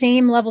see the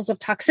same levels of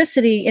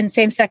toxicity in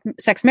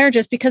same-sex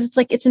marriages because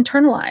it's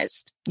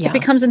internalized. Yeah. It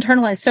becomes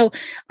internalized. So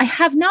I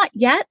have not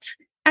yet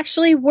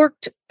actually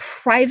worked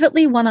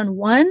privately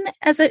one-on-one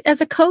as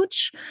a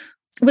coach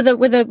with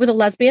a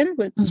lesbian,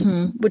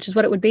 which is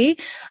what it would be.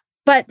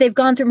 But they've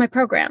gone through my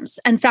programs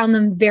and found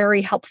them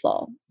very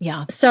helpful.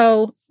 Yeah.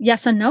 So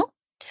yes and no.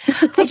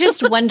 I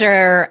just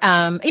wonder,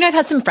 I've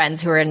had some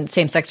friends who are in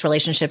same-sex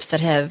relationships that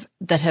have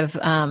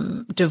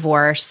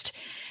divorced,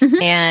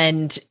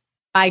 and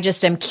I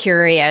just am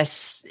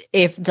curious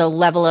if the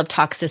level of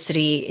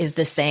toxicity is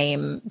the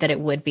same that it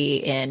would be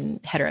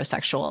in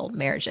heterosexual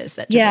marriages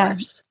that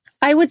divorce.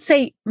 Yeah. I would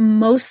say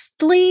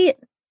mostly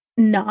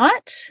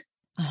not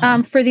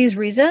for these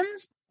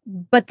reasons.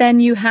 But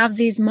then you have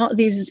these, in the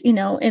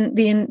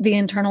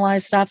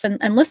internalized stuff.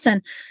 And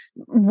listen,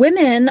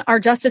 women are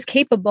just as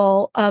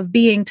capable of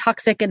being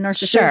toxic and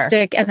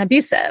narcissistic and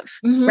abusive,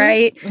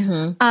 right?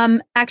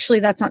 Actually,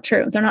 that's not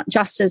true. They're not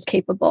just as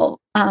capable.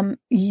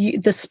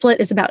 The split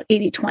is about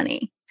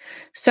 80-20.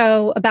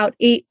 So about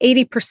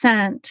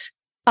 80%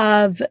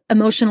 of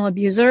emotional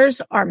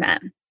abusers are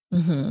men.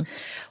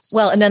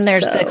 Well, and then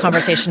there's the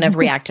conversation of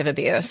reactive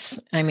abuse,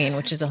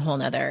 which is a whole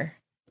nother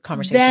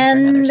conversation for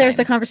another then there's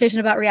time. the conversation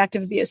about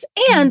reactive abuse.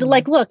 And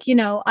like, look,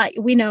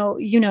 we know,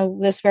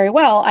 this very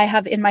well. I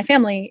have in my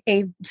family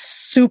a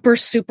super,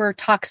 super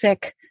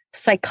toxic,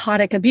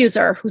 psychotic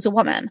abuser who's a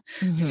woman.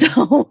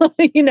 So,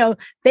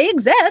 they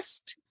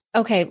exist.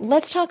 Okay,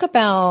 let's talk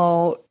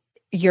about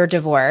your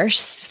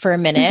divorce for a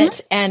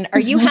minute. And are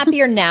you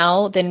happier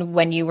now than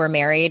when you were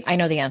married? I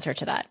know the answer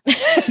to that.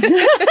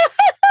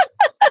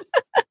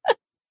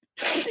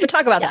 But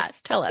talk about that.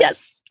 Tell us.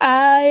 Yes,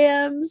 I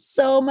am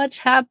so much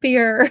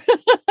happier.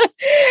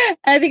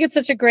 I think it's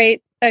such a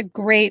great,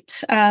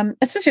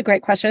 it's such a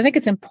great question. I think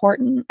it's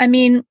important. I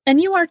mean, and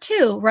you are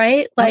too,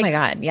 right? Like, oh my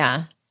God.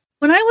 Yeah.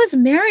 When I was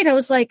married, I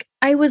was like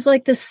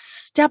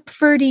this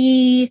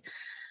Stepfordy.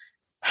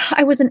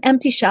 I was an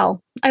empty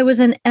shell. I was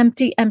an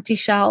empty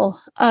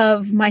shell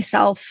of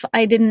myself.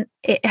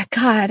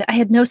 God, I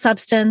had no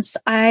substance.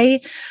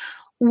 I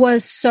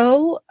was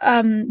so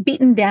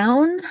beaten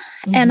down,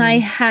 and I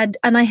had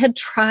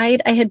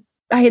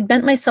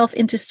bent myself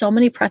into so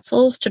many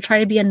pretzels to try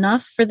to be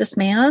enough for this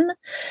man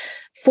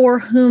for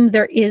whom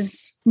there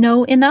is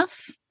no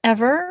enough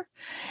ever.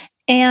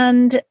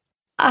 And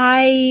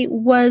I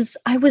was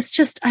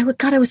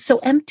so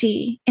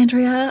empty,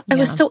 Andrea. I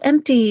was so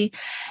empty.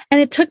 And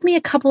it took me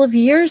a couple of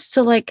years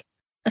to like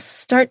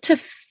start to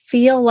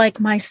feel like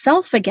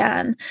myself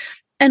again.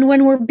 And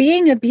when we're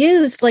being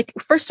abused, like,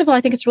 first of all,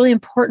 I think it's really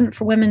important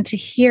for women to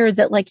hear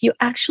that, like, you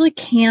actually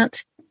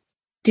can't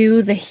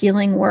do the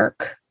healing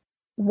work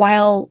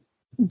while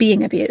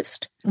being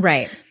abused.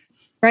 Right.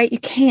 Right? You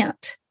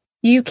can't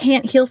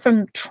heal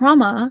from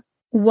trauma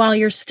while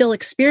you're still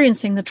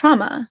experiencing the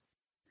trauma.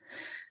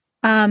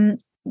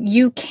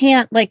 You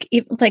can't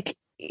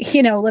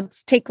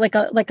let's take like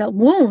a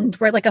wound,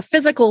 right? Like a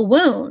physical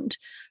wound,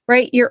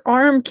 right? Your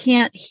arm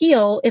can't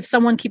heal if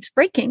someone keeps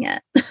breaking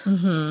it.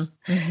 And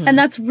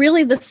that's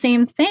really the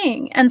same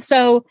thing. And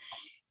so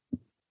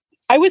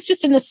I was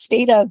just in a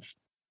state of,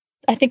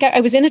 I think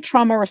I was in a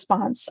trauma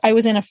response. I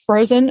was in a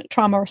frozen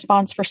trauma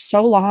response for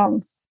so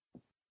long.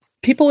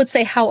 People would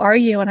say, "How are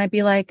you?" And I'd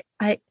be like,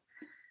 I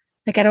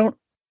don't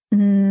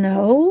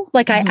know.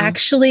 Like, I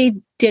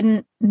actually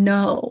didn't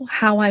know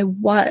how I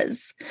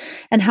was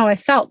and how I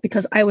felt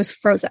because I was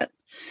frozen.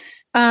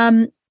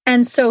 And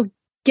so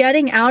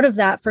getting out of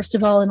that, first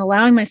of all, and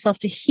allowing myself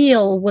to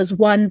heal was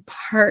one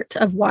part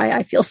of why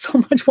I feel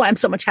why I'm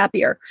so much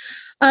happier.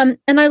 And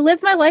I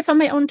live my life on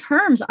my own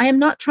terms. I am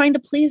not trying to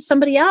please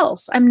somebody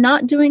else. I'm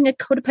not doing a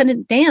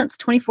codependent dance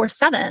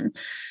 24/7.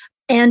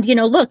 And,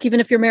 look, even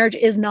if your marriage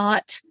is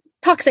not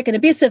toxic and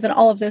abusive and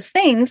all of those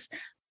things,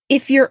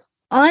 if you're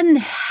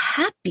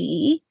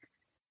unhappy,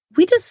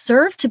 we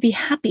deserve to be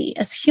happy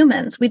as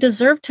humans. We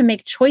deserve to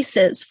make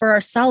choices for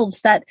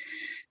ourselves that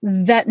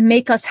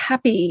make us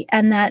happy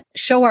and that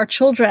show our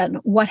children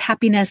what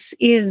happiness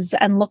is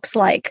and looks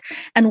like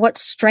and what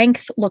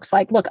strength looks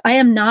like. Look, I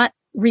am not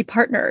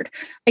repartnered.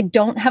 I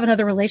don't have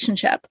another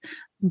relationship,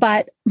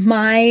 but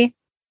my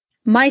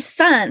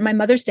son, my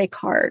Mother's Day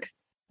card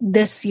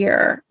this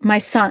year, my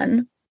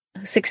son,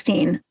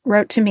 16,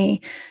 wrote to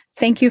me,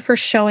 "Thank you for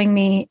showing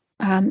me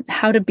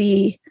how to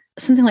be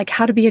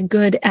a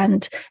good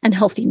and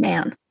healthy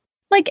man."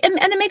 Like, and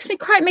it makes me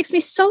cry. It makes me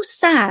so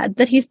sad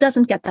that he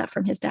doesn't get that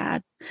from his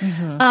dad.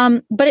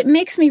 But it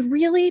makes me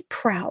really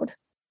proud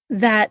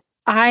that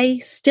I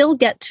still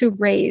get to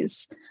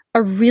raise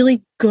a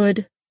really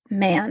good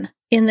man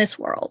in this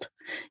world.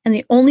 And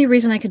the only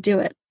reason I could do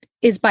it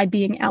is by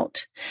being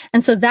out.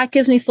 And so that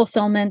gives me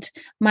fulfillment.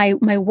 My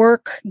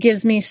work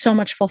gives me so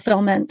much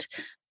fulfillment.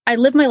 I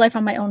live my life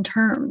on my own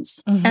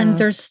terms. And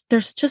there's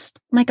just,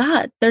 my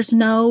God, there's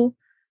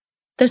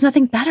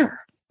nothing better.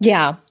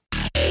 Yeah.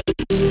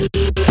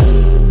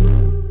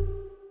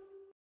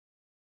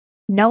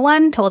 No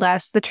one told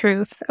us the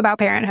truth about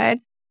parenthood.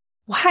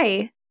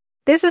 Why?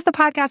 This is the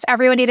podcast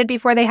everyone needed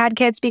before they had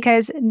kids,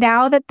 because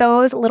now that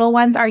those little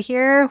ones are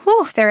here,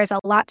 there is a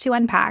lot to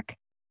unpack.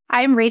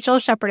 I'm Rachel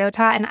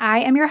Shepardota, and I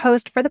am your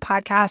host for the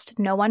podcast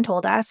No One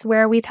Told Us,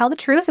 where we tell the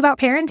truth about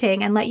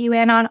parenting and let you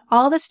in on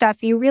all the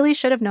stuff you really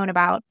should have known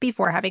about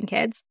before having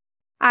kids.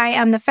 I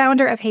am the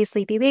founder of Hey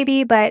Sleepy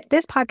Baby, but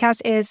this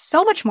podcast is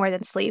so much more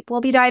than sleep. We'll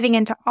be diving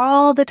into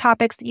all the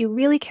topics that you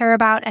really care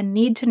about and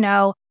need to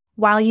know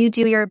while you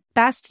do your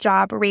best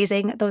job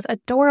raising those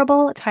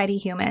adorable, tiny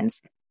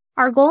humans.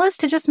 Our goal is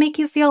to just make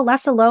you feel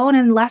less alone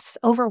and less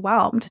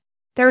overwhelmed.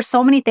 There are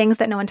so many things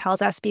that no one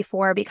tells us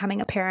before becoming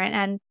a parent,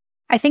 and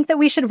I think that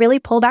we should really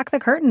pull back the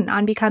curtain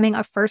on becoming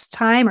a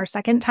first-time or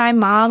second-time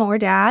mom or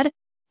dad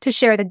to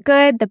share the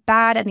good, the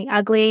bad, and the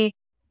ugly.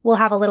 We'll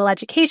have a little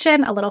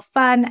education, a little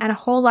fun, and a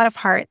whole lot of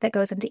heart that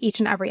goes into each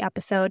and every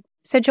episode.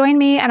 So join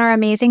me and our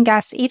amazing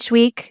guests each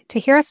week to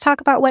hear us talk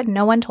about what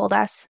no one told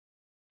us.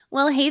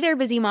 Well, hey there,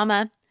 busy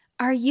mama.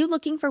 Are you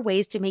looking for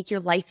ways to make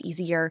your life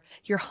easier,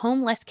 your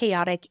home less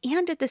chaotic,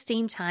 and at the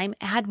same time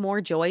add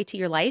more joy to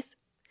your life?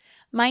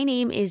 My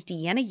name is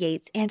Deanna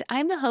Yates, and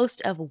I'm the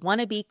host of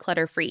Wanna Be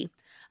Clutter-Free,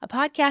 a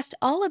podcast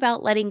all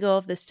about letting go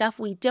of the stuff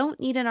we don't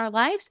need in our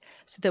lives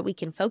so that we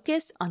can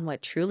focus on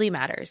what truly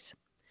matters.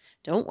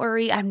 Don't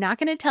worry, I'm not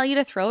going to tell you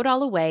to throw it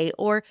all away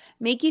or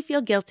make you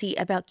feel guilty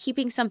about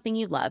keeping something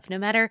you love, no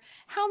matter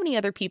how many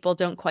other people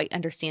don't quite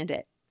understand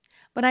it.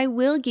 But I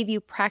will give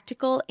you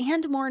practical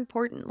and, more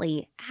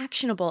importantly,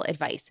 actionable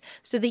advice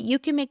so that you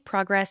can make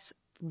progress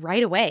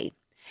right away.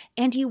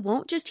 And you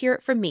won't just hear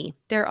it from me.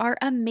 There are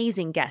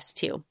amazing guests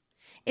too.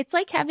 It's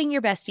like having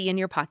your bestie in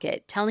your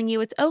pocket telling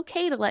you it's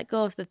okay to let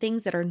go of the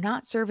things that are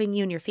not serving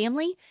you and your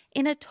family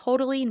in a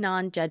totally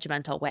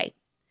non-judgmental way.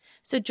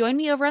 So join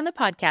me over on the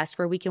podcast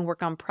where we can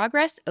work on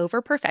progress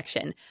over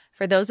perfection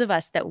for those of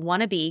us that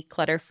want to be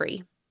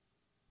clutter-free.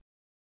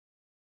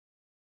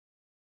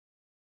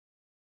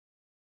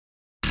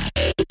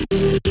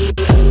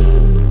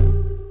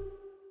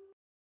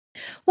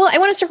 Well, I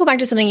want to circle back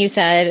to something you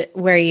said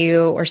where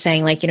you were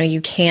saying, like,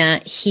 you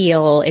can't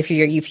heal if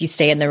you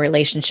stay in the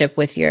relationship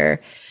with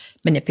your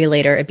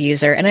manipulator,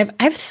 abuser. And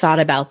I've thought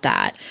about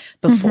that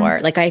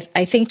before. Like,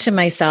 I think to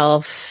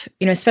myself,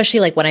 especially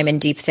like when I'm in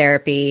deep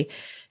therapy,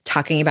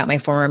 talking about my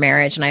former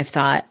marriage, and I've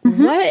thought,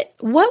 what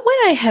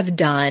would I have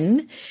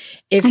done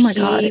if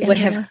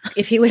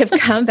he would have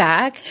come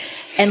back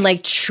and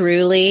like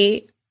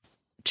truly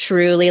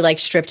like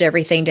stripped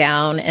everything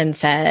down and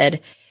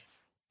said,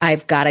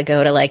 I've got to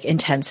go to like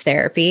intense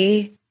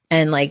therapy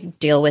and like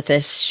deal with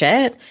this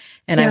shit.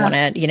 And I want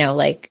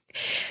to,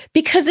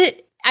 because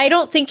I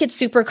don't think it's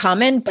super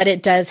common, but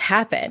it does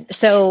happen.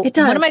 So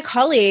one of my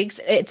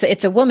colleagues,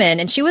 it's a woman,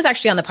 and she was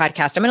actually on the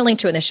podcast. I'm going to link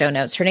to it in the show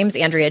notes. Her name's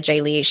Andrea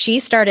J. Lee. She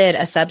started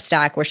a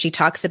Substack where she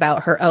talks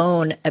about her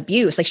own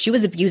abuse. Like, she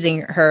was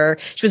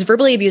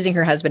verbally abusing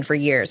her husband for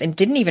years and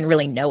didn't even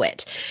really know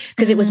it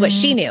because it was what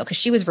she knew, because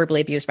she was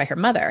verbally abused by her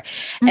mother.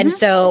 And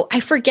so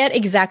I forget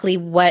exactly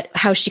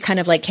how she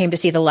kind of like came to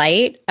see the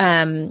light.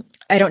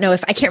 I don't know I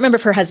can't remember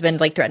if her husband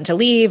like threatened to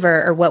leave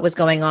or what was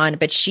going on,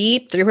 but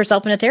she threw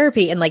herself into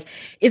therapy and like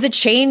is a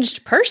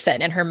changed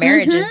person, and her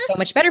marriage is so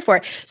much better for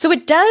it. So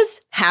it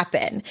does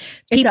happen.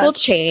 People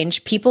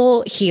change,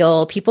 people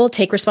heal, people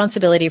take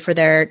responsibility for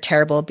their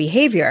terrible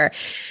behavior.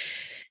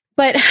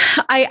 But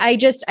I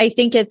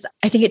think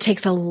it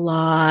takes a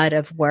lot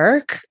of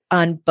work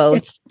on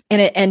both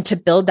and to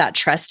build that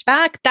trust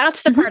back.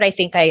 That's the part I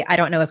think I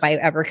don't know if I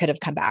ever could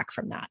have come back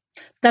from that.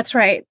 That's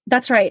right.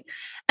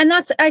 And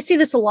I see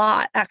this a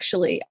lot,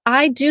 actually.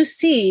 I do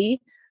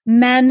see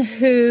men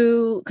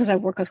who, because I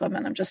work with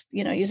women, I'm just,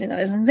 using that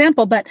as an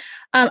example, but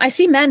I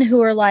see men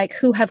who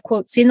have,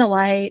 quote, seen the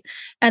light,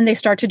 and they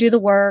start to do the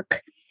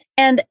work.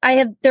 And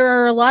there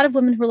are a lot of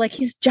women who are like,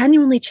 he's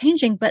genuinely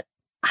changing, but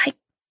I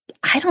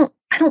don't,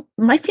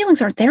 my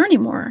feelings aren't there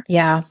anymore.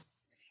 Yeah.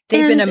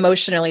 They've been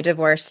emotionally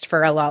divorced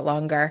for a lot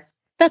longer.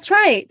 That's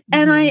right.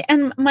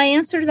 And my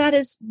answer to that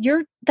is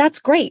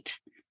that's great.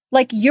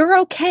 Like, you're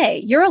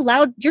okay. You're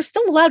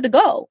still allowed to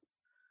go.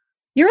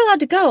 You're allowed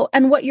to go.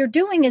 And what you're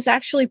doing is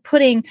actually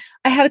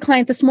I had a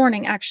client this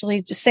morning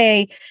actually to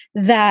say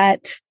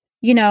that,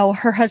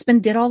 her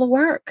husband did all the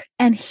work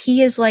and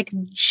he is like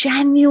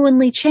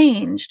genuinely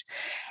changed,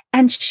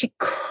 and she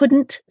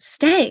couldn't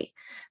stay.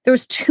 There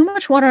was too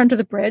much water under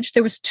the bridge.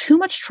 There was too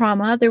much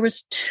trauma. There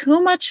was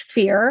too much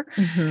fear,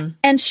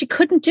 and she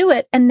couldn't do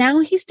it. And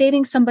now he's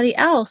dating somebody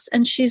else.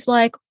 And she's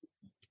like,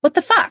 what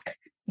the fuck?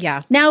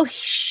 Yeah. Now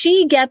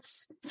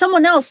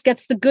someone else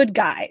gets the good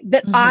guy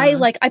that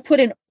I put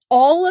in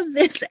all of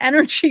this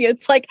energy.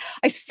 It's like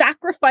I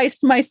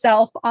sacrificed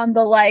myself on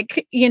the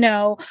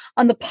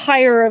on the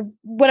pyre of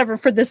whatever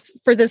for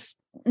this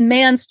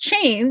man's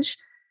change.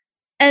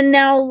 And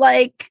now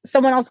like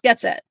someone else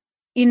gets it,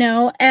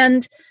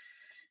 and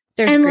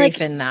there's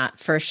grief in that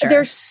for sure.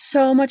 There's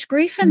so much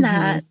grief in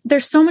that.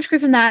 There's so much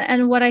grief in that.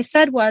 And what I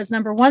said was,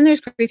 number one, there's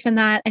grief in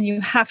that, and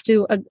you have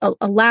to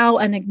allow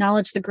and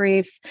acknowledge the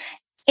grief.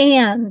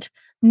 And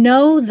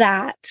know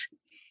that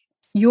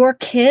your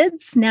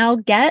kids now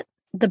get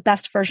the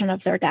best version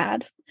of their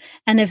dad.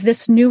 And if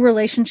this new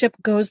relationship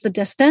goes the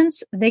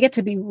distance, they get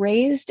to be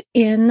raised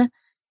in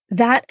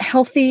that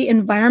healthy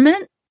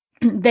environment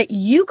that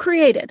you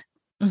created.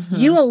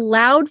 You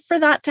allowed for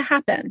that to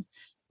happen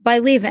by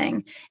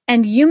leaving.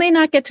 And you may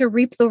not get to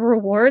reap the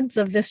rewards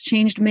of this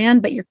changed man,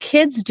 but your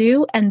kids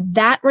do. And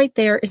that right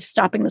there is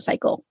stopping the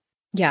cycle.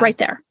 Yeah. Right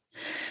there.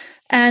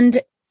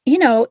 And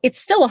it's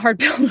still a hard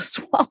pill to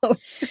swallow.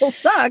 It still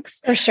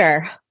sucks. For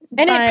sure.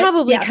 And it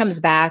probably comes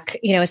back,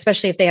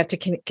 especially if they have to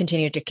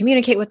continue to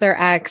communicate with their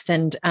ex.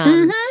 And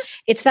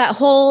it's that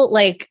whole,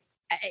 like,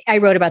 I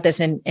wrote about this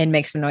in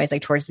Make Some Noise,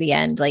 like towards the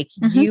end, like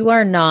you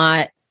are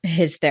not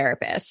his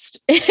therapist,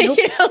 Nope.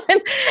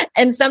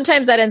 and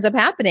sometimes that ends up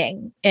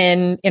happening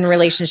in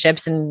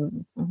relationships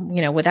and,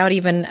 without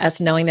even us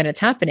knowing that it's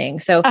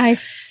happening. So I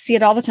see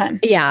it all the time.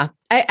 Yeah.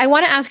 I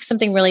want to ask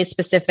something really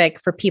specific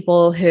for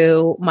people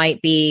who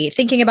might be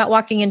thinking about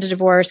walking into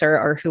divorce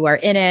or who are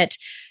in it.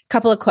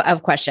 Couple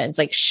of questions.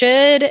 Let's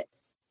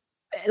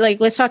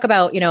talk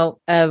about,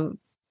 a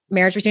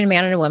marriage between a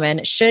man and a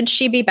woman. Should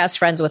she be best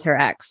friends with her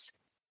ex?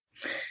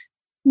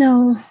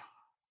 No,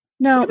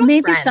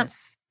 maybe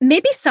friends?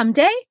 Maybe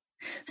someday.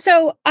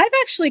 So I've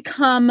actually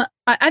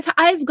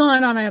I've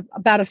gone on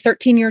about a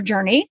 13-year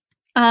journey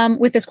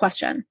with this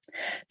question.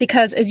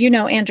 Because as you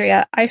know,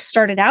 Andrea, I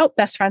started out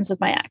best friends with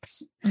my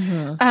ex.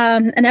 Mm-hmm.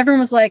 And everyone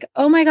was like,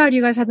 oh my God,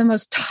 you guys had the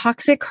most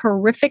toxic,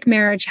 horrific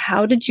marriage.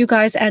 How did you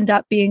guys end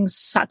up being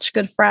such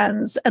good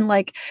friends? And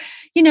like,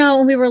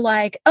 we were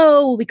like,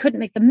 oh, we couldn't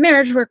make the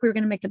marriage work. We were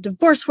going to make the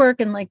divorce work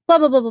and like, blah,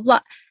 blah, blah, blah,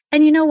 blah.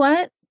 And you know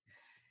what?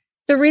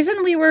 The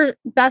reason we were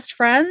best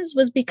friends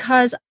was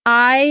because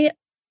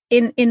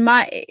in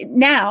my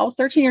now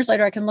 13 years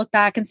later, I can look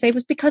back and say it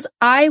was because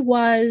I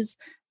was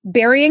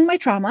burying my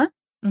trauma.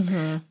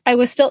 Mm-hmm. I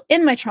was still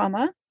in my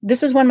trauma.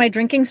 This is when my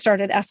drinking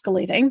started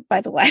escalating,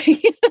 by the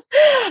way.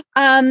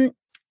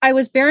 I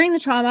was burying the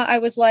trauma. I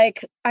was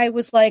like,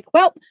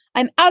 well,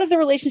 I'm out of the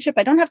relationship.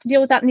 I don't have to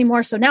deal with that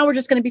anymore. So now we're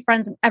just going to be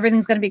friends and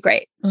everything's going to be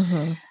great.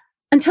 Mm-hmm.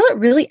 Until it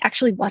really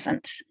actually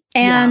wasn't.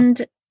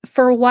 And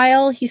for a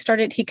while he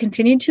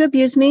continued to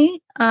abuse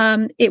me.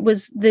 It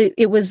was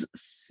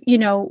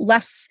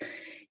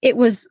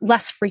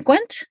less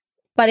frequent,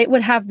 but it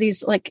would have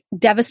these like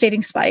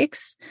devastating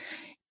spikes.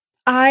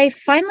 I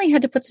finally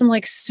had to put some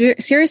like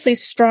seriously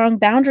strong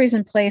boundaries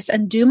in place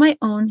and do my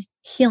own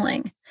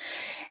healing.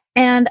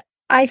 And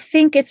I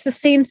think it's the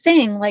same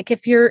thing. Like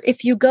if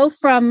you go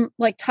from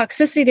like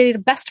toxicity to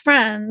best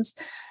friends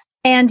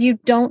and you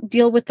don't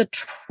deal with the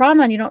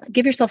trauma and you don't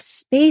give yourself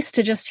space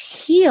to just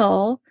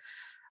heal.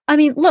 I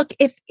mean, look,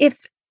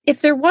 if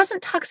there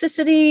wasn't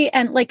toxicity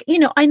and like,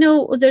 I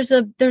know there's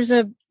a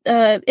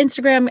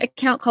Instagram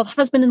account called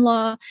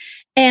Husband-in-Law,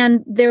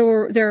 and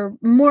they're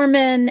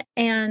Mormon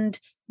and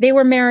they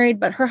were married,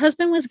 but her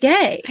husband was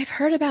gay. I've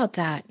heard about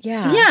that.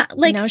 Yeah. Yeah.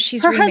 Like now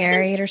she's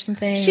remarried or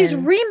something. She's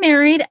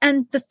remarried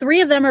and the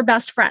three of them are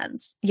best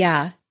friends.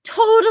 Yeah.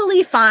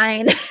 Totally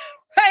fine.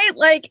 Right?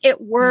 Like it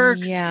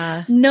works.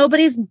 Yeah.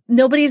 Nobody's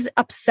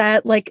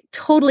upset. Like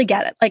totally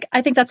get it. Like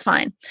I think that's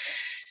fine.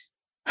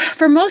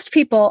 For most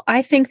people,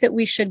 I think that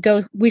we should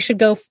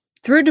go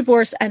through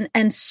divorce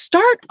and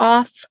start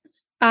off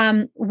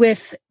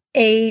with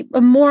a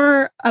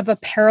more of a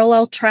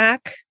parallel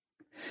track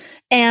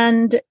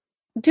and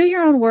do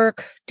your own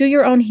work, do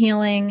your own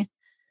healing.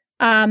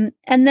 And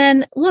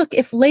then look,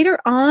 if later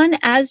on,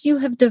 as you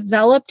have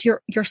developed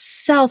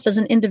yourself as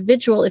an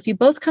individual, if you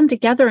both come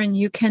together and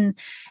you can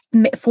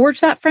forge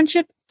that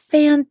friendship,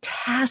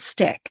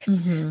 fantastic.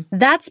 Mm-hmm.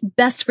 That's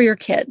best for your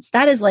kids.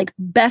 That is like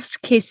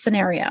best case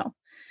scenario.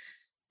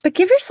 But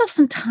give yourself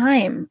some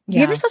time. Yeah.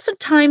 Give yourself some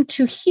time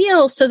to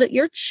heal so that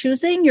you're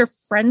choosing your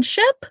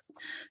friendship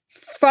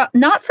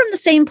not from the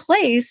same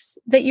place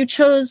that you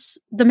chose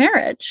the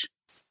marriage.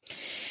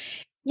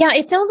 Yeah,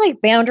 it sounds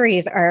like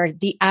boundaries are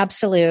the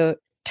absolute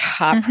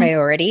top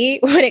priority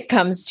when it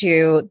comes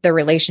to the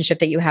relationship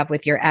that you have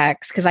with your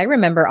ex. Because I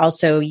remember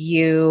also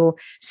you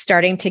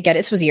starting to get,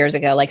 this was years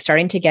ago, like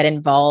starting to get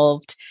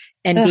involved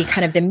and be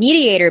kind of the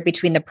mediator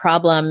between the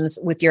problems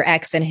with your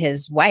ex and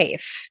his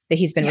wife that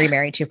he's been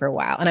remarried to for a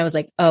while. And I was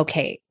like,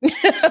 okay,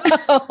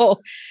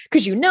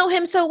 because you know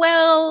him so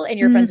well and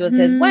you're friends with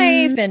his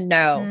wife. And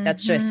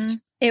that's just,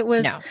 that's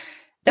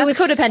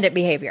codependent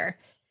behavior.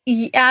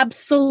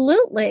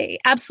 Absolutely.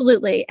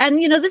 Absolutely.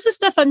 And, this is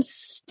stuff I'm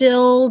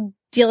still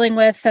dealing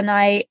with. And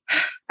I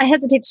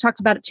hesitate to talk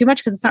about it too much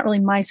because it's not really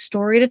my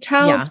story to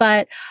tell,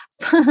 but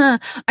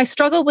I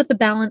struggle with the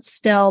balance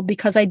still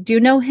because I do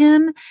know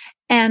him.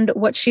 And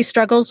what she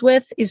struggles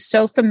with is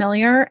so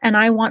familiar. And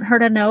I want her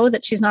to know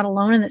that she's not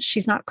alone and that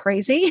she's not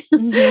crazy.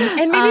 And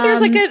maybe there's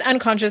like an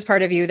unconscious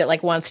part of you that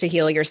like wants to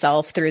heal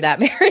yourself through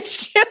that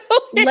marriage too.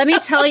 Let me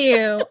tell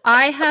you,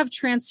 I have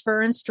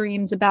transference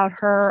dreams about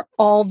her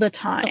all the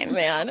time.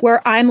 Man.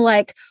 Where I'm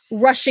like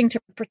rushing to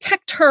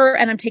protect her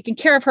and I'm taking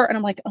care of her. And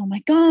I'm like, oh my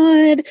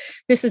God,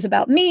 this is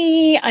about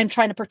me. I'm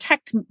trying to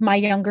protect my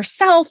younger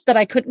self that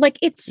I could like,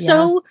 it's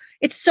so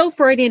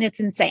Freudian. It's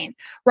insane,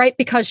 right?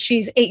 Because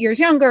she's 8 years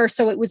younger.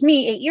 So it was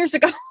me 8 years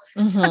ago.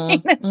 I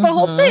mean, it's the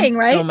whole thing,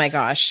 right? Oh my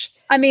gosh.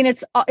 I mean,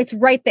 it's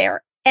right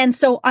there. And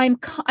so I'm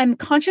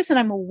conscious and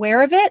I'm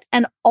aware of it.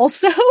 And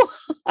also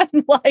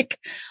I'm like,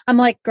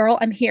 girl,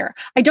 I'm here.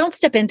 I don't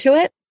step into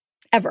it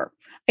ever.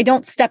 I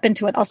don't step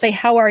into it. I'll say,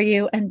 how are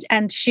you?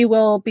 And she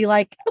will be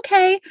like,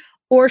 okay.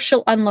 Or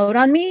she'll unload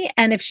on me.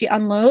 And if she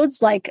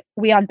unloads, like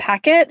we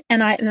unpack it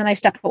and then I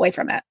step away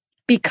from it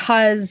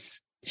because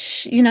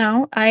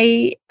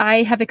I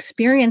have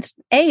experienced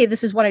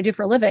this is what I do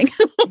for a living.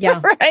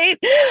 Yeah. Right.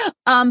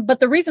 But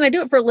the reason I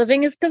do it for a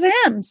living is because of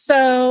him.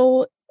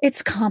 So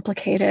it's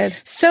complicated.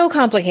 So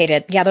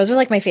complicated. Yeah. Those are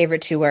like my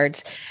favorite 2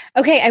 words.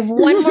 Okay. I have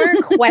one more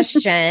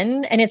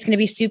question and it's going to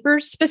be super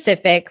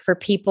specific for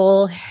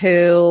people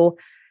who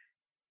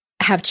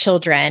have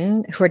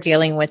children who are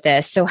dealing with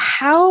this. So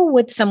how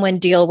would someone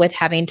deal with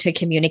having to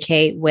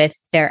communicate with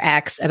their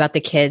ex about the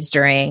kids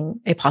during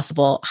a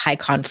possible high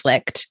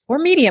conflict or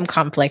medium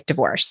conflict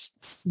divorce?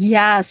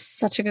 Yes,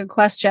 such a good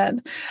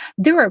question.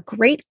 There are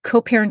great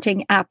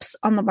co-parenting apps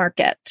on the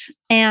market.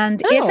 And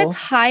if it's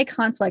high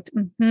conflict,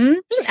 there's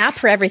an app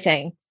for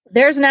everything.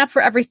 There's an app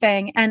for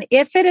everything. And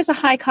if it is a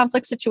high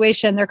conflict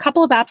situation, there are a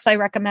couple of apps I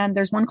recommend.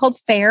 There's one called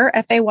FAYR,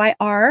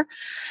 F-A-Y-R.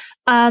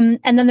 And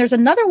then there's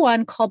another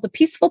one called the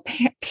Peaceful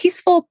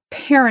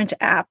Parent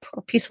app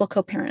or Peaceful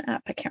Co-Parent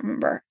app. I can't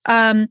remember.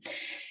 And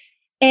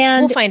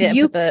we'll find it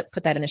and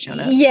put that in the show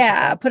notes.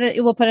 Yeah,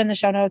 we'll put it in the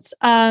show notes.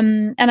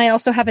 And I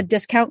also have a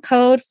discount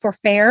code for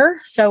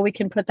FAIR, so we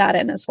can put that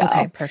in as well.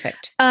 Okay,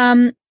 perfect.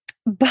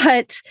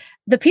 But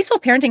the Peaceful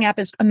Parenting app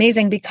is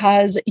amazing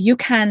because you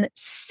can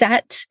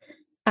set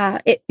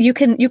you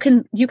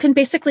can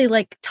basically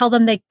like tell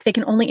them they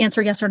can only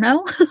answer yes or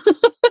no.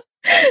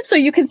 So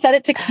you can set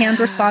it to canned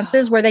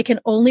responses where they can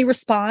only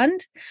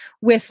respond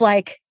with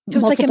like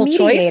multiple it's like a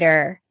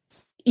mediator.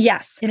 Choice.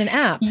 Yes, in an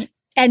app.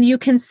 And you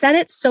can set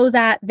it so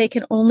that they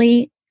can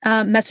only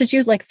message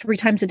you like 3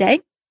 times a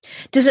day.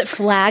 Does it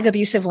flag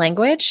abusive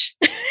language?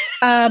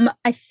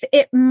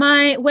 It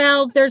might.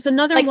 Well, there's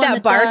another like one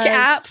that Bark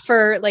app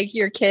for like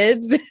your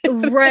kids,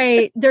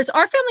 right? There's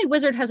Our Family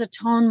Wizard has a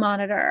tone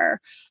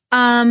monitor,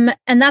 and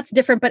that's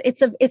different. But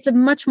it's a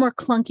much more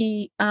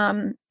clunky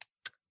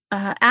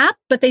app.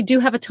 But they do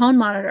have a tone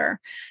monitor,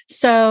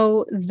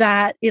 so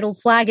that it'll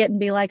flag it and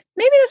be like,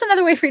 maybe there's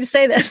another way for you to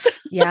say this.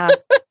 Yeah,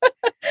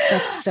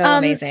 that's so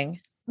amazing.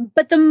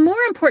 But the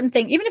more important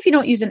thing, even if you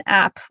don't use an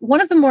app,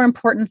 one of the more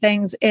important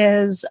things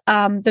is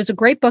there's a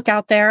great book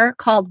out there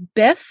called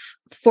BIF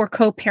for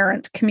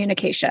Co-Parent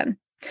Communication.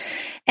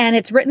 And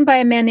it's written by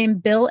a man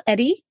named Bill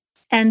Eddy.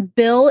 And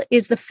Bill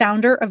is the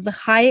founder of the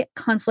High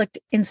Conflict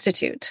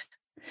Institute.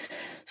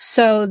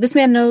 So this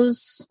man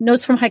knows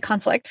from high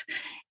conflict.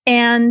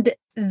 And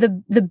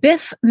the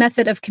BIF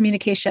method of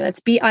communication, it's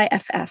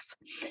BIFF.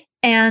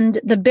 And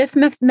the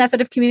BIF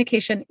method of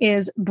communication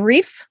is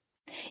brief,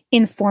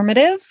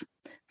 informative,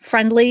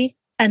 friendly,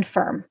 and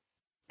firm.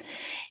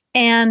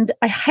 And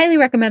I highly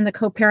recommend the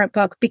Co-Parent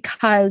book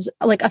because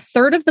like a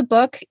third of the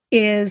book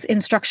is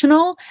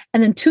instructional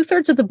and then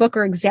 2/3 of the book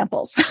are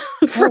examples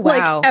for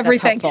like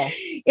everything.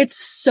 It's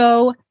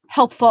so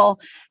helpful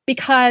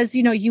because,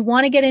 you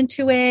want to get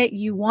into it.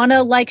 You want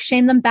to like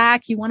shame them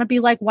back. You want to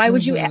be like, why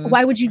would you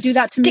do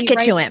that to me? Stick it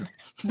to him.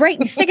 Right.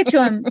 You stick it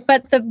to him.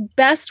 But the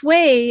best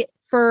way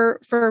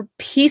for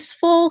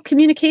peaceful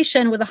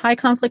communication with a high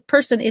conflict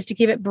person is to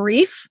keep it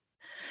brief,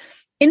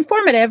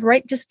 informative,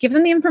 right? Just give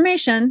them the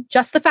information,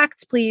 just the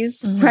facts,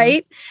 please,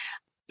 right?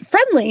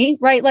 Friendly,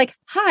 right? Like,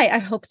 hi, I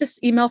hope this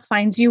email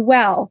finds you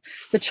well.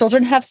 The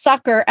children have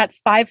soccer at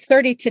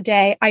 5:30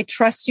 today. I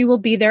trust you will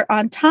be there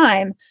on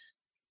time.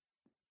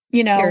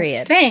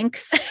 Period.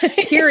 Thanks.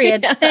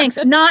 Period. Yeah. Thanks.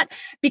 Not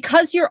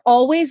because you're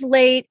always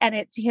late and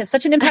it has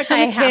such an impact on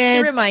the kids. I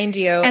have to remind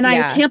you. And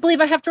I can't believe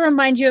I have to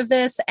remind you of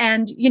this.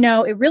 And,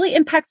 it really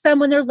impacts them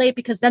when they're late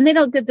because then they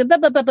don't get the blah,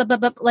 blah, blah, blah, blah,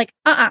 blah, like,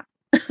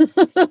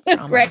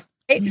 right.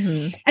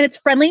 And it's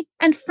friendly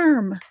and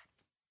firm,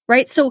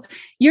 right? So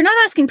you're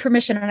not asking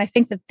permission. And I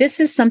think that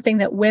this is something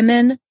that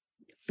women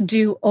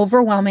do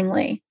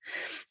overwhelmingly.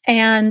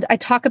 And I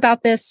talk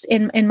about this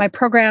in my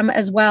program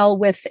as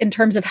well in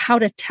terms of how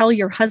to tell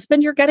your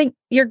husband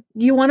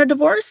you want a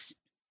divorce,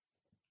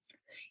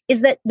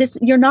 is that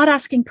you're not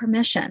asking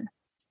permission.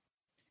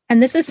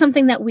 And this is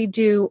something that we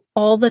do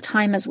all the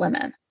time as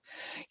women.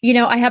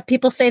 I have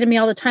people say to me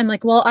all the time,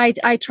 like, well,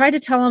 I tried to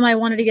tell him I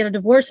wanted to get a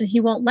divorce and he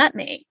won't let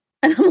me.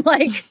 And I'm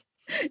like,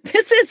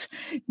 this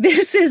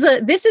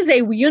is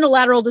a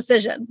unilateral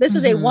decision. This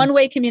is a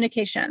one-way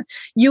communication.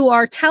 You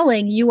are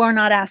telling, you are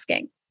not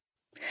asking.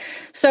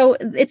 So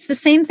it's the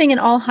same thing in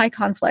all high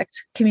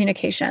conflict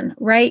communication,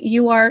 right?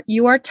 You are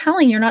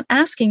telling, you're not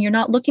asking, you're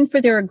not looking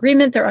for their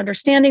agreement, their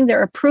understanding,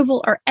 their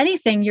approval, or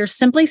anything. You're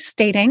simply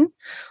stating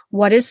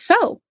what is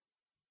so.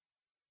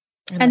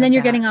 And then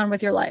you're getting on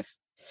with your life.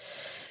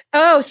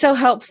 Oh, so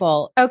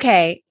helpful.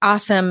 Okay,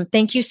 awesome.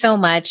 Thank you so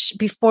much.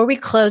 Before we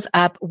close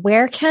up,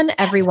 where can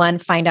everyone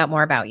find out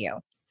more about you?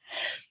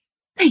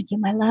 Thank you,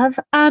 my love.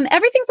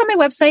 Everything's on my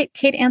website,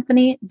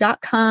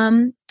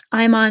 kateanthony.com.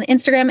 I'm on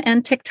Instagram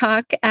and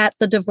TikTok at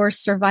The Divorce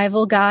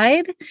Survival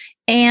Guide,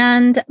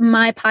 and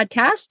my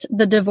podcast,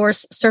 The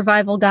Divorce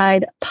Survival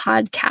Guide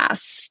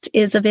Podcast,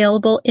 is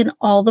available in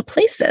all the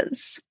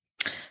places.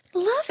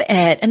 Love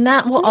it. And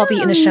that will all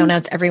be in the show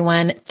notes,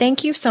 everyone.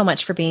 Thank you so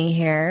much for being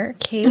here,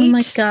 Kate. Oh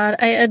my God.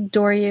 I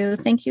adore you.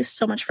 Thank you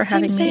so much for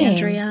having me,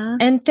 Andrea.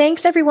 And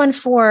thanks everyone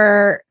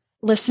for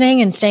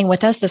listening and staying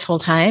with us this whole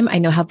time. I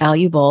know how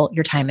valuable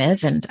your time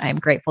is, and I'm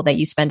grateful that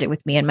you spend it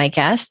with me and my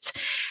guests.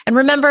 And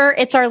remember,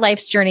 it's our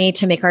life's journey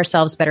to make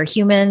ourselves better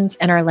humans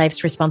and our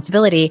life's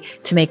responsibility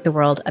to make the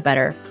world a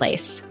better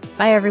place.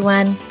 Bye,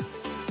 everyone.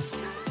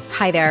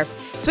 Hi there.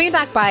 Swinging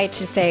back by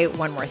to say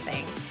one more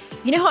thing.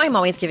 You know how I'm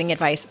always giving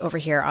advice over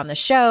here on the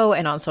show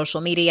and on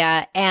social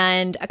media,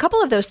 and a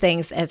couple of those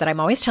things is that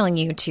I'm always telling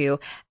you to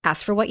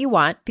ask for what you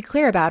want, be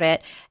clear about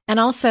it, and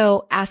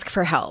also ask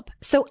for help.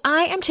 So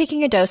I am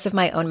taking a dose of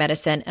my own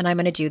medicine, and I'm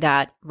going to do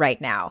that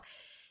right now.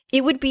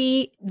 It would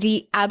be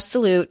the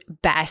absolute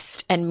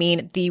best and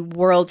mean the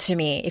world to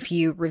me if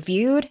you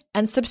reviewed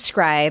and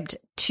subscribed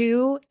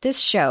to this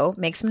show,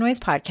 Make Some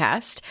Noise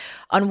Podcast,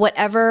 on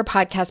whatever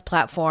podcast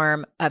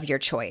platform of your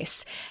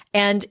choice.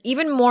 And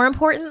even more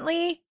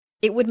importantly,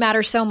 It would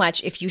matter so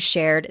much if you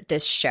shared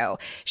this show.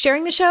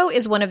 Sharing the show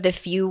is one of the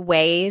few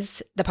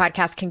ways the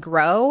podcast can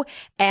grow,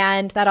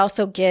 and that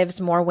also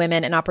gives more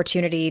women an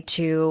opportunity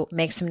to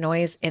make some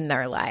noise in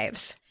their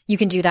lives. You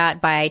can do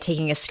that by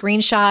taking a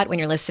screenshot when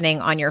you're listening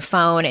on your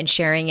phone and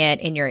sharing it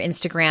in your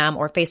Instagram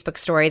or Facebook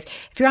stories.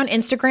 If you're on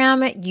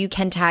Instagram, you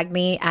can tag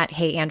me at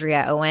Hey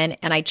Andrea Owen,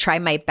 and I try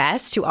my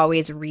best to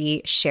always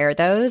re-share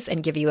those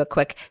and give you a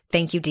quick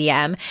thank you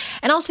DM.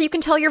 And also you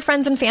can tell your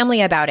friends and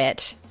family about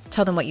it.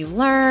 Tell them what you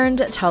learned,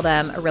 tell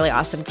them a really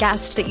awesome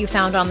guest that you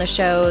found on the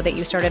show that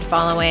you started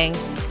following.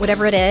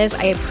 Whatever it is,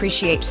 I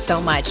appreciate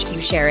so much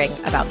you sharing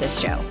about this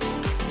show.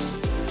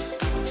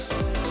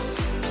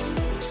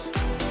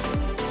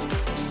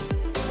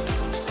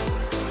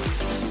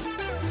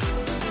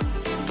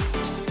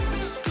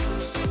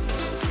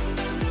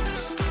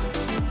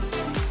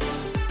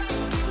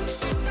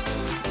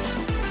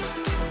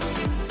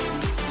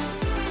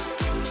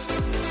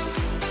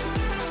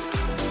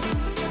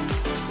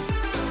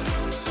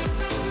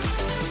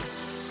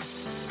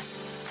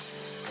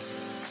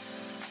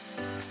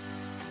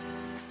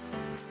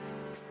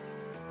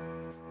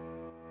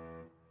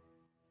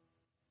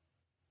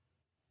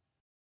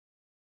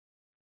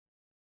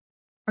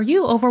 Are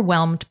you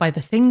overwhelmed by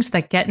the things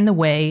that get in the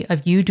way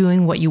of you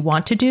doing what you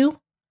want to do?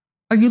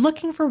 Are you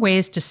looking for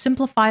ways to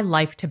simplify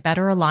life to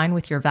better align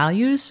with your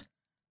values?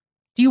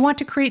 Do you want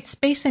to create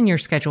space in your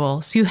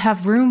schedule so you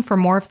have room for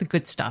more of the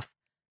good stuff?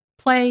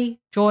 Play,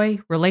 joy,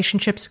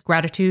 relationships,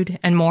 gratitude,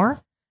 and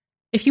more?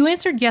 If you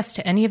answered yes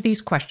to any of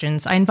these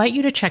questions, I invite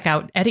you to check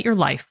out Edit Your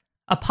Life,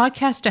 a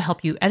podcast to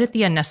help you edit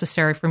the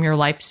unnecessary from your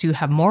life so you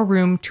have more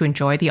room to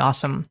enjoy the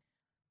awesome.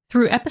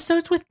 Through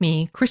episodes with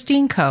me,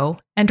 Christine Coe,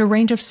 and a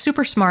range of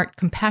super smart,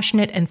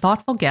 compassionate, and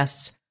thoughtful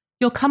guests,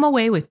 you'll come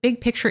away with big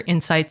picture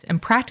insights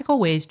and practical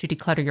ways to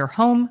declutter your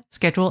home,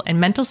 schedule, and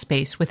mental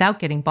space without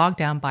getting bogged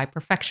down by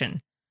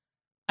perfection.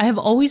 I have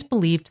always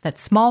believed that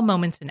small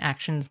moments and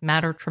actions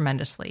matter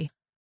tremendously.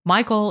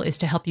 My goal is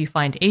to help you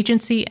find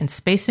agency and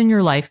space in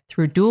your life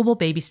through doable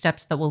baby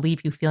steps that will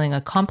leave you feeling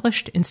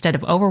accomplished instead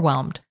of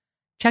overwhelmed.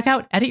 Check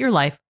out Edit Your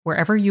Life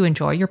wherever you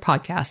enjoy your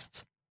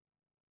podcasts.